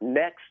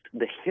 Next,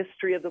 the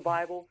history of the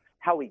Bible,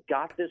 how we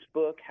got this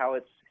book, how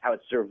it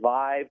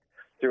survived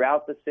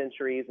throughout the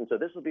centuries. And so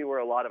this will be where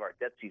a lot of our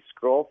Dead Sea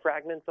Scroll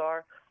fragments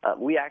are.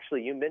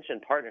 You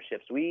mentioned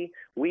partnerships. We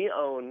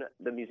own,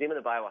 the Museum of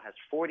the Bible has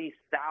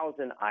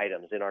 40,000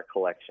 items in our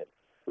collection,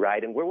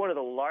 right? And we're one of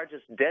the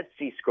largest Dead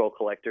Sea Scroll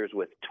collectors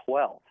with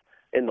 12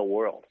 in the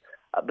world.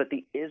 But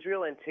the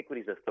Israel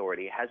Antiquities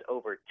Authority has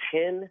over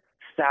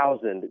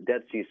 10,000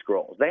 Dead Sea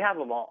Scrolls. They have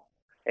them all.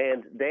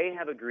 And they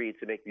have agreed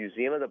to make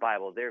Museum of the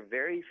Bible their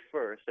very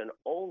first and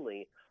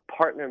only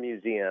partner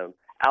museum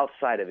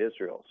outside of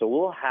Israel. So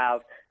we'll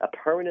have a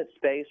permanent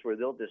space where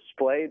they'll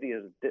display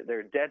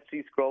their Dead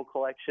Sea Scroll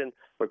collection,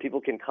 where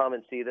people can come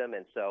and see them.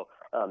 And so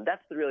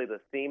that's really the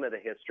theme of the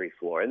history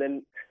floor. And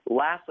then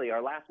lastly,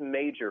 our last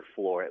major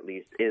floor, at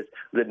least, is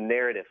the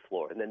narrative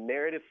floor. And the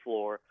narrative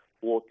floor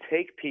will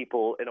take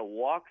people in a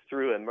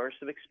walk-through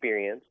immersive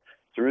experience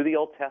through the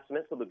Old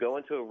Testament. So they'll go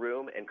into a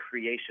room and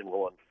creation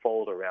will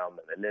unfold around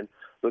them. And then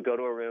they'll go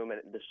to a room and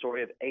the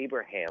story of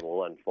Abraham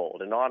will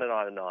unfold, and on and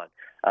on and on.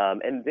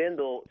 And then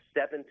they'll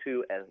step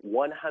into a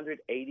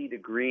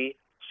 180-degree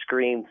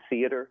screen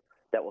theater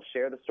that will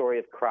share the story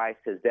of Christ,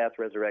 his death,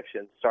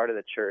 resurrection, start of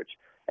the church.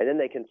 And then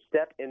they can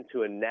step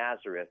into a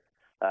Nazareth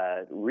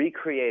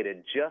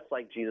recreated just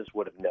like Jesus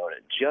would have known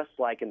it, just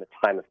like in the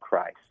time of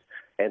Christ.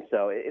 And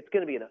so it's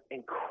going to be an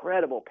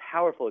incredible,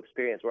 powerful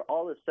experience where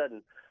all of a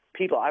sudden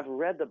people, I've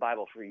read the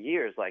Bible for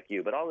years like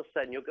you, but all of a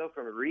sudden you'll go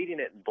from reading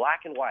it in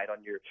black and white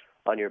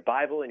on your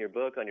Bible, in your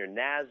book, on your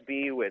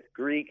NASB with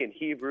Greek and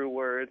Hebrew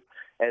words,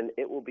 and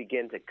it will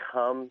begin to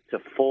come to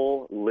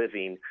full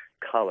living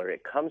color.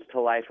 It comes to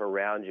life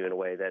around you in a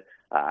way that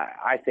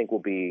I think will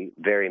be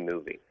very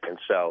moving. And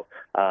so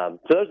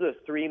those are the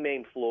three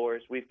main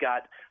floors. We've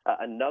got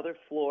another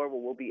floor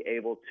where we'll be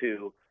able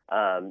to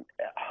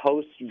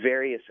host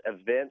various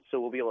events. So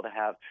we'll be able to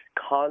have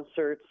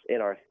concerts in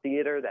our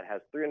theater that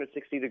has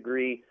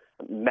 360-degree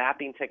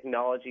mapping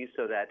technology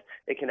so that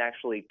it can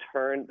actually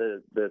turn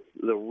the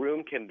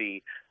room can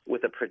be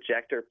with a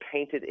projector,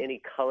 painted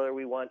any color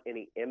we want,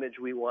 any image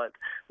we want.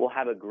 We'll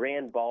have a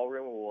grand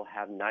ballroom where we'll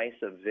have nice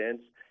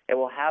events, and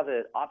we'll have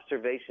an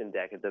observation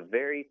deck at the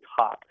very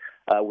top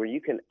where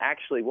you can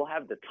actually, we'll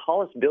have the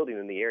tallest building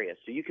in the area,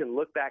 so you can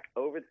look back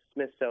over the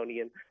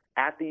Smithsonian,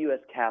 at the U.S.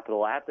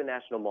 Capitol, at the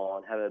National Mall,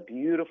 and have a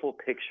beautiful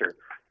picture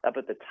up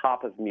at the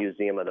top of the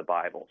Museum of the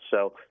Bible.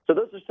 So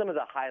those are some of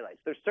the highlights.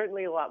 There's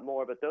certainly a lot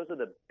more, but those are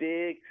the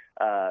big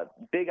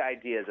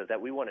ideas of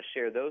that we want to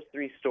share those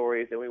three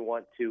stories, and we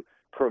want to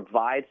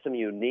provide some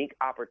unique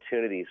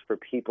opportunities for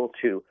people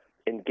to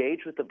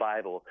engage with the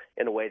Bible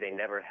in a way they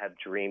never have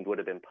dreamed would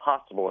have been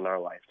possible in our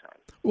lifetime.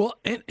 Well,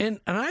 and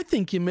I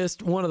think you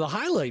missed one of the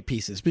highlight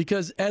pieces,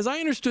 because as I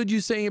understood you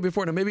saying it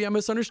before, now maybe I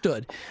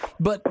misunderstood,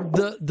 but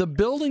the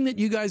building that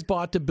you guys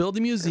bought to build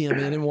the museum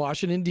in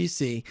Washington,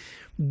 D.C.,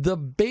 the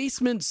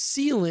basement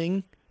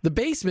ceiling, the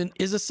basement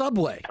is a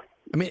subway.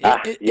 I mean,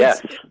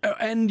 yes.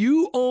 And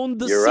you own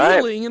the You're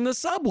ceiling right. in the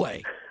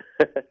subway.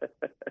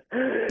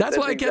 That's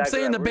why I kept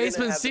saying the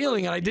basement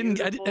ceiling, and I didn't.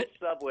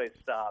 Subway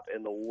stop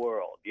in the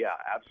world. Yeah,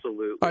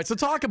 absolutely. All right, so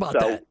talk about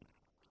that.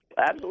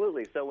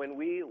 Absolutely. So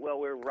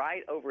we're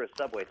right over a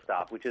subway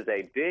stop, which is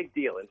a big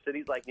deal in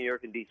cities like New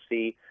York and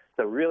D.C. It's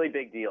a really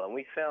big deal, and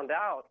we found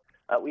out.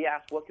 We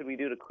asked what could we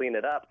do to clean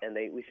it up, and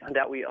we found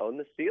out we own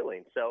the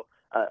ceiling. So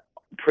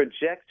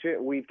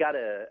projector, we've got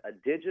a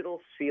digital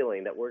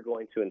ceiling that we're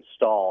going to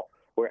install,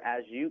 where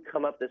as you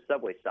come up this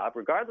subway stop,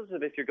 regardless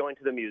of if you're going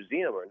to the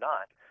museum or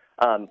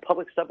not,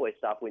 public subway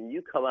stop, when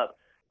you come up,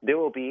 there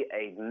will be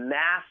a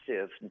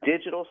massive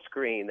digital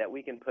screen that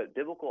we can put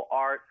biblical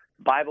art,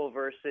 Bible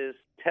verses,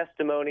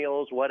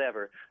 testimonials,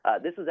 whatever.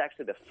 This is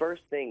actually the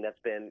first thing that's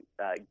been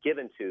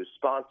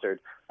sponsored.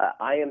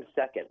 I Am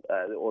Second,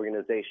 the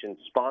organization,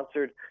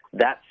 sponsored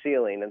that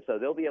ceiling. And so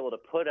they'll be able to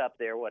put up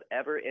there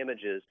whatever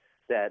images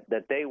that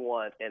they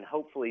want, and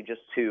hopefully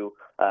just to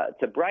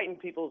brighten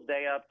people's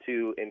day up,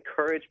 to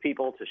encourage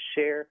people to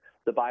share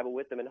the Bible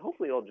with them, and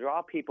hopefully it'll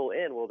draw people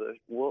in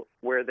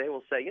where they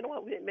will say, you know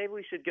what, maybe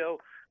we should go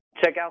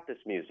check out this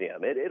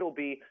museum. It'll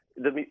be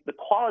the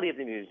quality of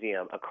the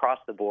museum across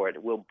the board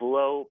will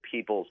blow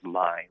people's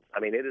minds. I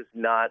mean,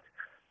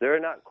 there are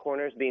not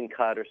corners being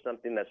cut or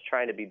something that's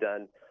trying to be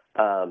done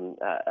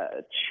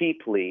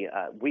cheaply.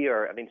 We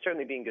are,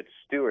 certainly being good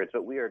stewards,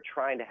 but we are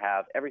trying to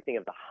have everything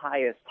of the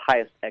highest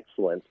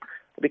excellence,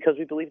 because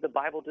we believe the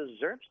Bible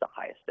deserves the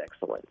highest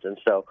excellence. And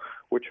so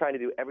we're trying to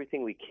do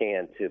everything we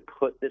can to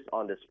put this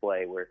on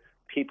display where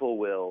people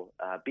will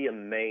be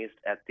amazed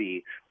at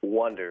the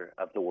wonder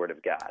of the Word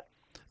of God.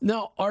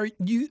 Now, are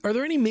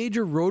there any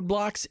major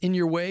roadblocks in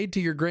your way to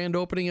your grand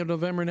opening of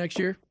November next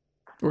year?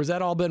 Or has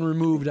that all been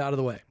removed out of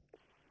the way?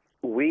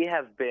 We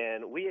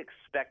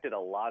expected a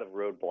lot of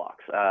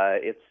roadblocks.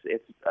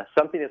 It's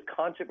something as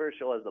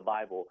controversial as the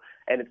Bible,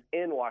 and it's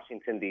in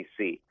Washington,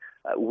 D.C.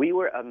 We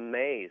were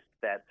amazed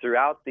that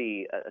throughout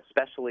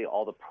especially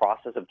all the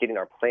process of getting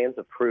our plans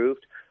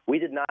approved, we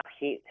did not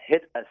hit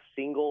a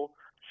single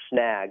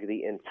snag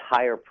the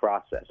entire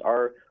process.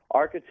 Our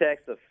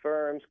architects, the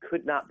firms,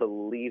 could not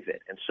believe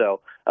it. And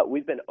so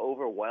we've been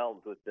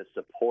overwhelmed with the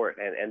support.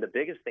 And the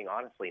biggest thing,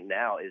 honestly,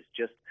 now is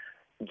just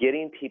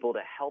getting people to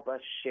help us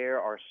share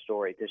our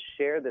story, to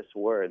share this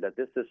word, that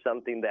this is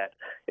something that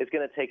is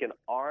going to take an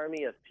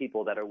army of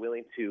people that are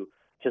willing to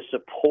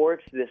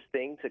support this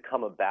thing to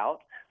come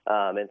about.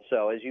 And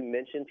so, as you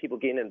mentioned, people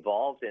getting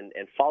involved and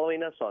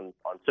following us on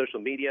social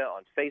media,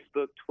 on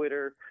Facebook,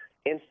 Twitter,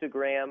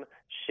 Instagram,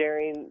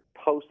 sharing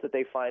posts that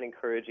they find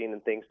encouraging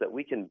and things, that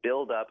we can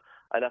build up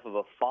enough of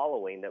a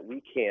following that we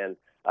can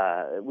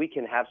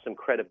have some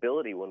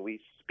credibility when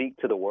we speak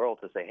to the world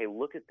to say, hey,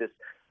 look at this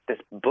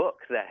book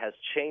that has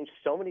changed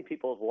so many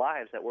people's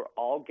lives, that we're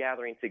all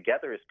gathering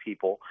together as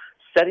people,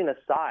 setting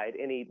aside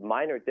any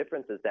minor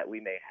differences that we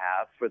may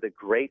have for the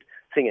great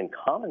thing in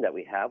common that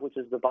we have, which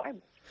is the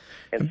Bible.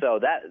 And so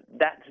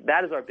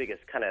that is our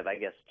biggest kind of,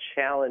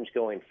 challenge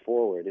going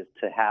forward, is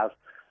to have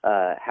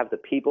the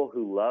people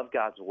who love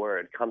God's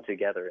word come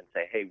together and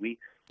say, hey,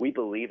 we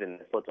believe in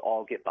this. Let's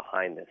all get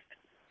behind this.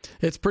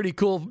 It's pretty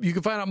cool. You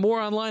can find out more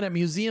online at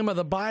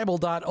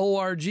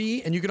museumofthebible.org,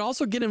 and you can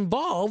also get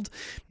involved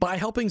by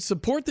helping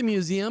support the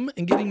museum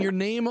and getting your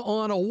name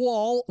on a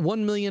wall,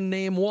 1 million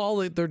name wall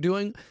that they're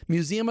doing,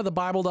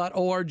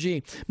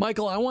 museumofthebible.org.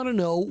 Michael, I want to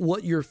know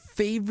what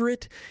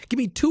give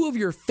me two of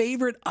your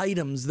favorite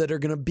items that are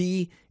going to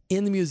be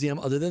in the museum,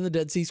 other than the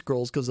Dead Sea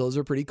Scrolls, because those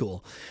are pretty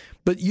cool.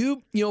 But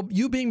you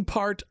being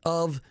part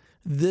of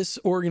this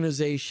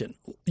organization,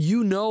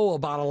 you know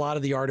about a lot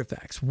of the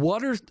artifacts.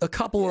 What are a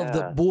couple of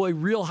the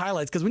real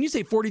highlights? Because when you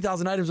say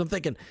 40,000 items, I'm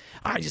thinking,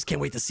 I just can't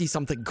wait to see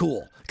something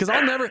cool. Because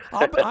I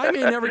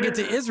may never get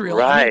to Israel.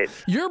 Right.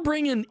 You're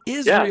bringing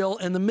Israel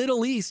and the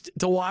Middle East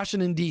to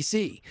Washington,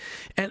 D.C.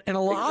 And a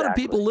lot of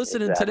people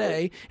listening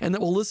today and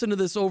that will listen to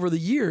this over the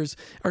years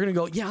are going to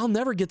go, yeah, I'll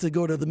never get to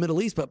go to the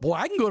Middle East, but boy,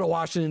 I can go to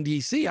Washington,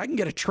 D.C. I can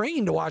get a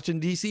train to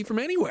Washington, D.C. from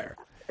anywhere.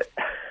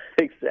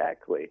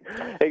 Exactly.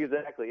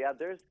 Yeah,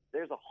 there's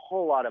a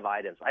whole lot of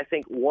items. I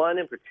think one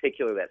in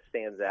particular that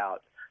stands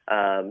out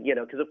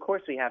Because of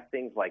course we have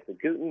things like the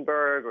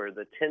Gutenberg or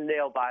the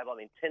Tyndale Bible. I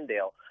mean,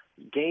 Tyndale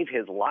gave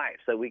his life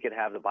so we could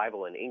have the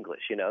Bible in English,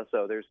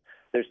 So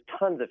there's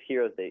tons of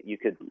heroes that you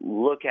could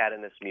look at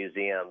in this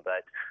museum.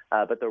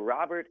 But the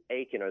Robert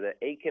Aiken, or the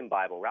Aiken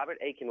Bible, Robert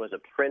Aiken was a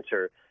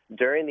printer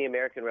during the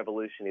American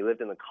Revolution. He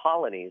lived in the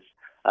colonies,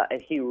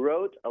 and he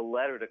wrote a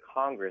letter to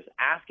Congress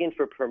asking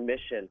for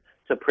permission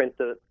to print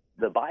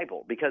the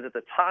Bible, because at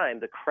the time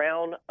the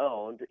Crown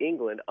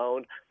England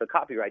owned the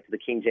copyright to the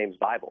King James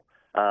Bible.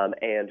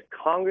 And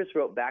Congress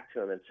wrote back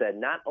to him and said,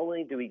 not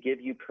only do we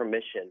give you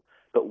permission,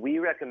 but we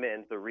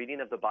recommend the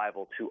reading of the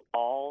Bible to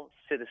all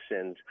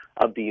citizens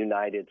of the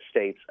United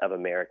States of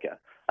America.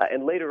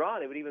 And later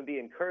on, it would even be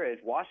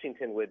encouraged.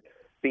 Washington would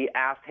be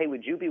asked, hey,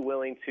 would you be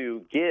willing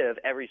to give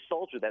every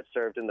soldier that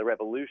served in the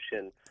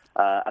Revolution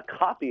a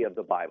copy of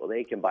the Bible, the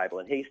Aiken Bible?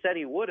 And he said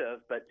he would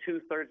have, but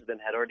 2/3 of them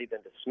had already been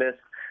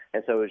dismissed,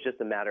 and so it was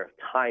just a matter of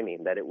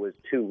timing that it was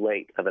too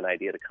late of an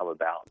idea to come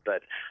about.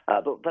 But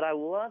I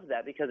love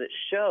that, because it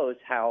shows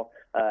how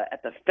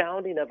at the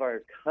founding of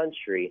our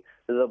country,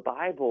 the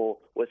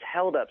Bible was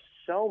held up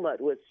so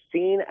much, was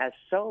seen as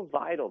so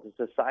vital to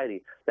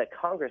society, that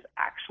Congress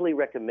actually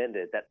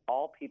recommended that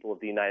all people of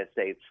the United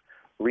States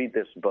read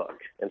this book.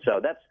 And so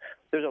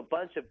there's a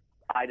bunch of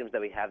items that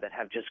we have that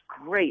have just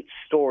great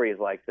stories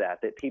like that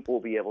people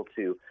will be able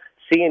to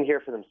see and hear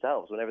for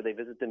themselves whenever they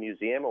visit the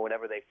museum or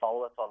whenever they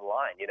follow us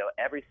online.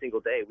 Every single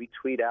day we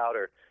tweet out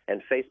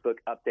and Facebook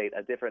update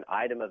a different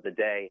item of the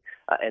day,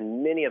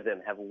 and many of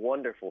them have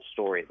wonderful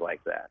stories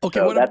like that. Okay,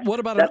 so what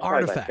about an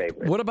artifact?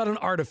 What about an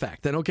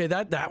artifact? Then, okay,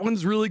 that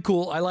one's really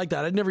cool. I like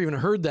that. I'd never even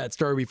heard that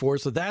story before,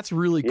 so that's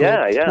really cool.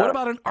 Yeah. What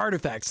about an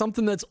artifact?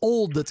 Something that's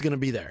old that's going to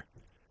be there?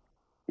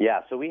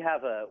 Yeah, so we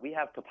have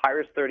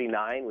Papyrus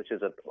 39, which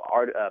is a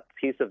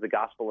piece of the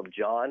Gospel of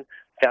John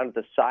found at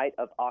the site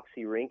of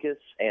Oxyrhynchus,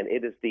 and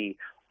it is the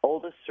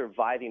oldest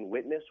surviving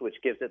witness, which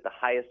gives it the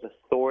highest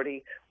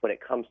authority when it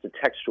comes to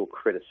textual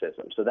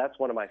criticism. So that's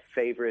one of my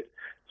favorite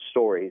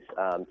stories,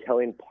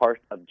 telling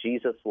part of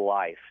Jesus'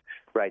 life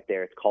right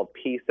there. It's called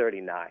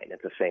P39.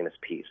 It's a famous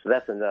piece. So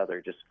that's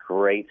another just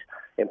great,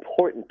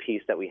 important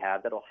piece that we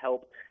have that'll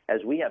help as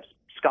we have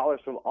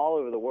scholars from all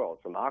over the world,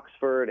 from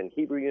Oxford and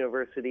Hebrew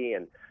University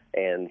and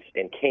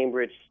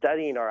Cambridge,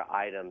 studying our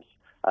items.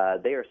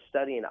 They are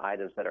studying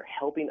items that are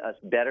helping us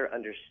better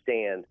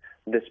understand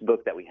this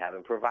book that we have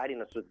and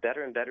providing us with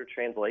better and better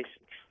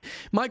translations.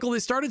 Michael, they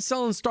started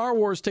selling Star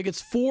Wars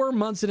tickets 4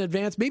 months in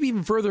advance, maybe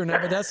even further than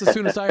that, but that's the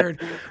soonest I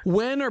heard.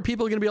 When are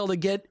people going to be able to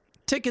get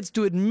tickets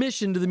to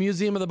admission to the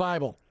Museum of the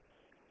Bible?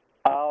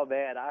 Oh,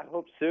 man, I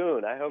hope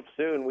soon.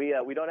 We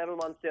don't have them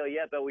on sale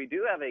yet, but we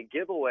do have a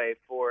giveaway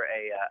for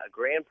a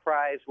grand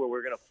prize where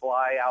we're going to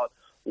fly out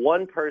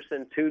one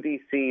person to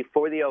D.C.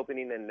 for the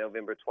opening in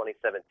November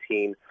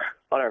 2017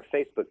 on our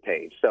Facebook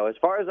page. So as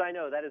far as I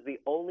know, that is the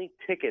only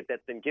ticket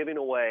that's been given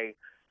away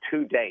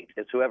to date.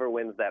 It's whoever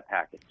wins that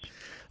package.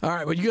 All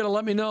right, well, you got to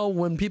let me know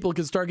when people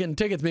can start getting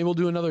tickets. Maybe we'll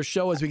do another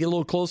show as we get a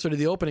little closer to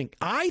the opening.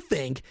 I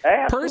think,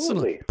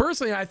 personally,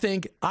 I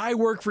think I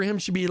Work for Him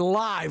should be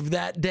live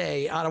that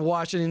day out of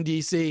Washington,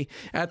 D.C.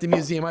 at the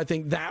museum. I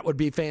think that would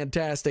be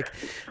fantastic.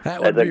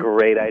 That's a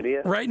great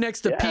idea. Right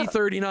next to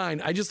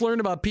P39. I just learned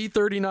about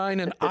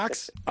P39 and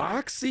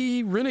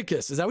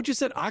Oxyrhynchus. Is that what you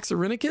said?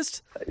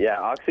 Oxyrhynchus? Yeah,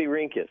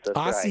 Oxyrhynchus. That's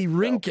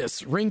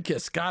Oxyrhynchus.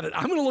 Rhynchus. Got it.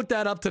 I'm going to look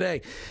that up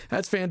today.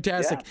 That's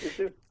fantastic.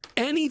 Yeah,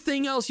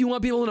 anything else you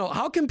want people to know?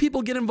 How can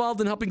people get involved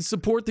in helping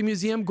support the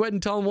museum? Go ahead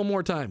and tell them one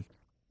more time.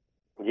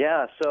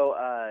 Yeah, so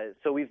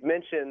we've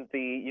mentioned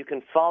you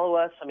can follow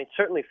us. I mean,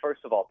 certainly,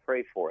 first of all,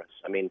 pray for us.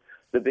 I mean,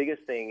 the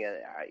biggest thing is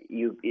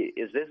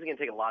this is going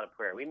to take a lot of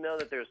prayer. We know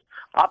that there's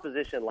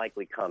opposition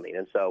likely coming,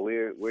 and so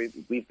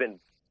we've been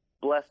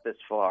blessed this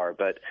far.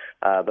 But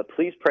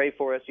please pray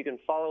for us. You can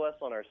follow us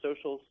on our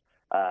socials.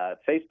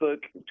 Facebook,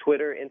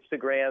 Twitter,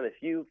 Instagram. If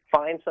you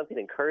find something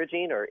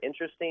encouraging or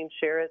interesting,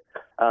 share it.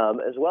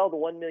 As well, the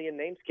 1 Million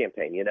Names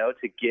campaign,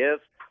 to give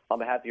on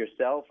behalf of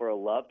yourself or a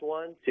loved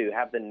one, to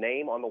have the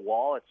name on the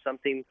wall. It's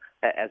something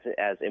as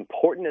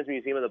important as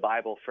Museum of the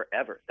Bible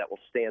forever that will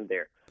stand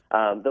there.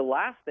 The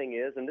last thing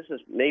is, and this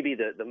is maybe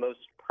the most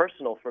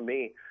personal for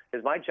me,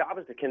 is my job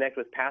is to connect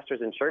with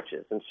pastors and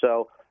churches. And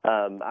so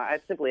I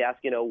simply ask,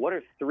 what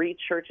are 3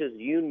 churches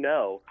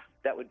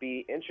that would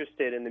be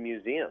interested in the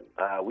museum?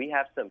 We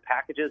have some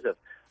packages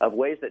of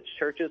ways that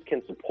churches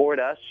can support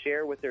us,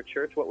 share with their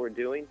church what we're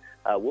doing.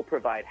 We'll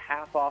provide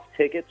half-off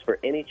tickets for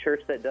any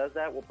church that does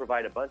that. We'll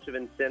provide a bunch of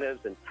incentives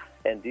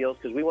and deals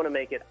because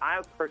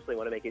I personally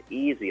want to make it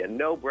easy, a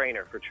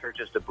no-brainer for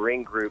churches to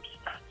bring groups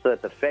so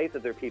that the faith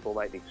of their people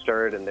might be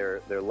stirred and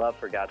their love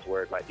for God's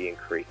Word might be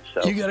increased.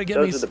 So those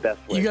are the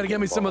best ways. You got to get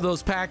me some of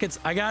those packets.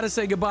 I got to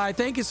say goodbye.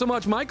 Thank you so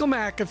much, Michael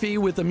McAfee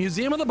with the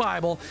Museum of the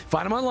Bible.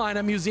 Find him online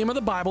at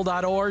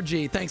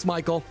museumofthebible.org. Thanks,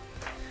 Michael.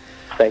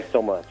 Thanks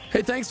so much.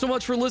 Hey, thanks so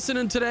much for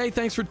listening today.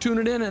 Thanks for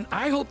tuning in. And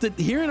I hope that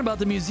hearing about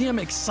the museum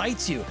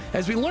excites you.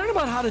 As we learn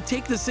about how to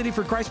take the city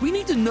for Christ, we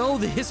need to know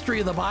the history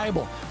of the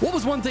Bible. What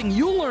was one thing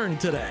you learned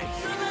today?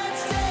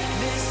 Let's take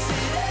this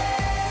city.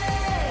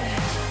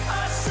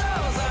 Our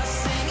souls are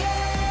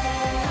singing.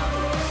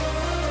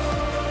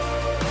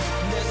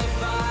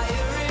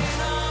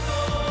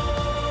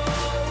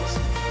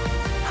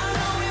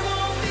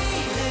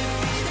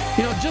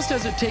 You know, just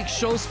as it takes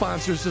show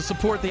sponsors to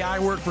support the I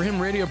Work for Him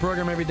radio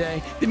program every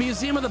day, the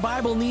Museum of the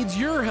Bible needs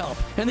your help.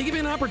 And they give you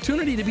an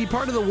opportunity to be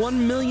part of the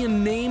 1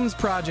 Million Names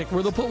Project,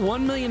 where they'll put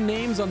 1 million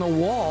names on the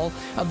wall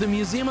of the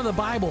Museum of the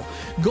Bible,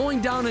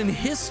 going down in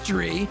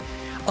history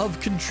of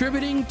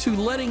contributing to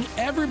letting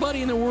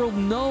everybody in the world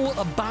know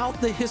about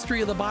the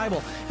history of the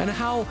Bible and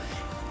how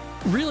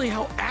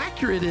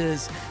accurate it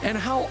is and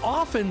how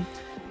often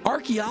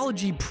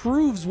archaeology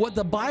proves what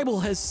the Bible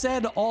has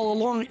said all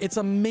along. It's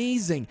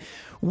amazing.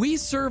 We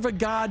serve a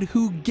God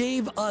who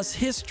gave us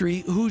history,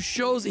 who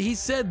shows, he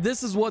said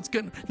this is what's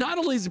going to, not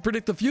only does he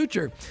predict the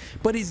future,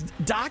 but he's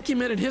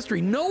documented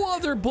history. No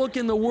other book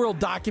in the world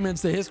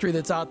documents the history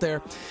that's out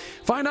there.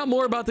 Find out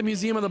more about the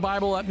Museum of the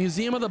Bible at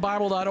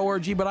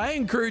museumofthebible.org, but I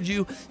encourage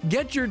you,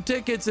 get your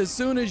tickets as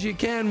soon as you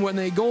can when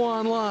they go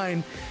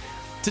online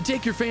to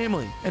take your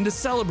family and to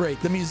celebrate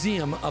the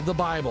Museum of the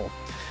Bible.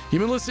 You've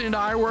been listening to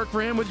I Work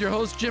for Him with your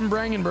host, Jim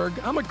Brangenberg.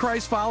 I'm a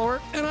Christ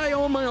follower, and I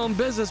own my own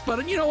business,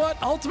 but you know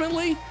what?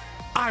 Ultimately,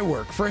 I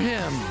work for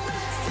Him.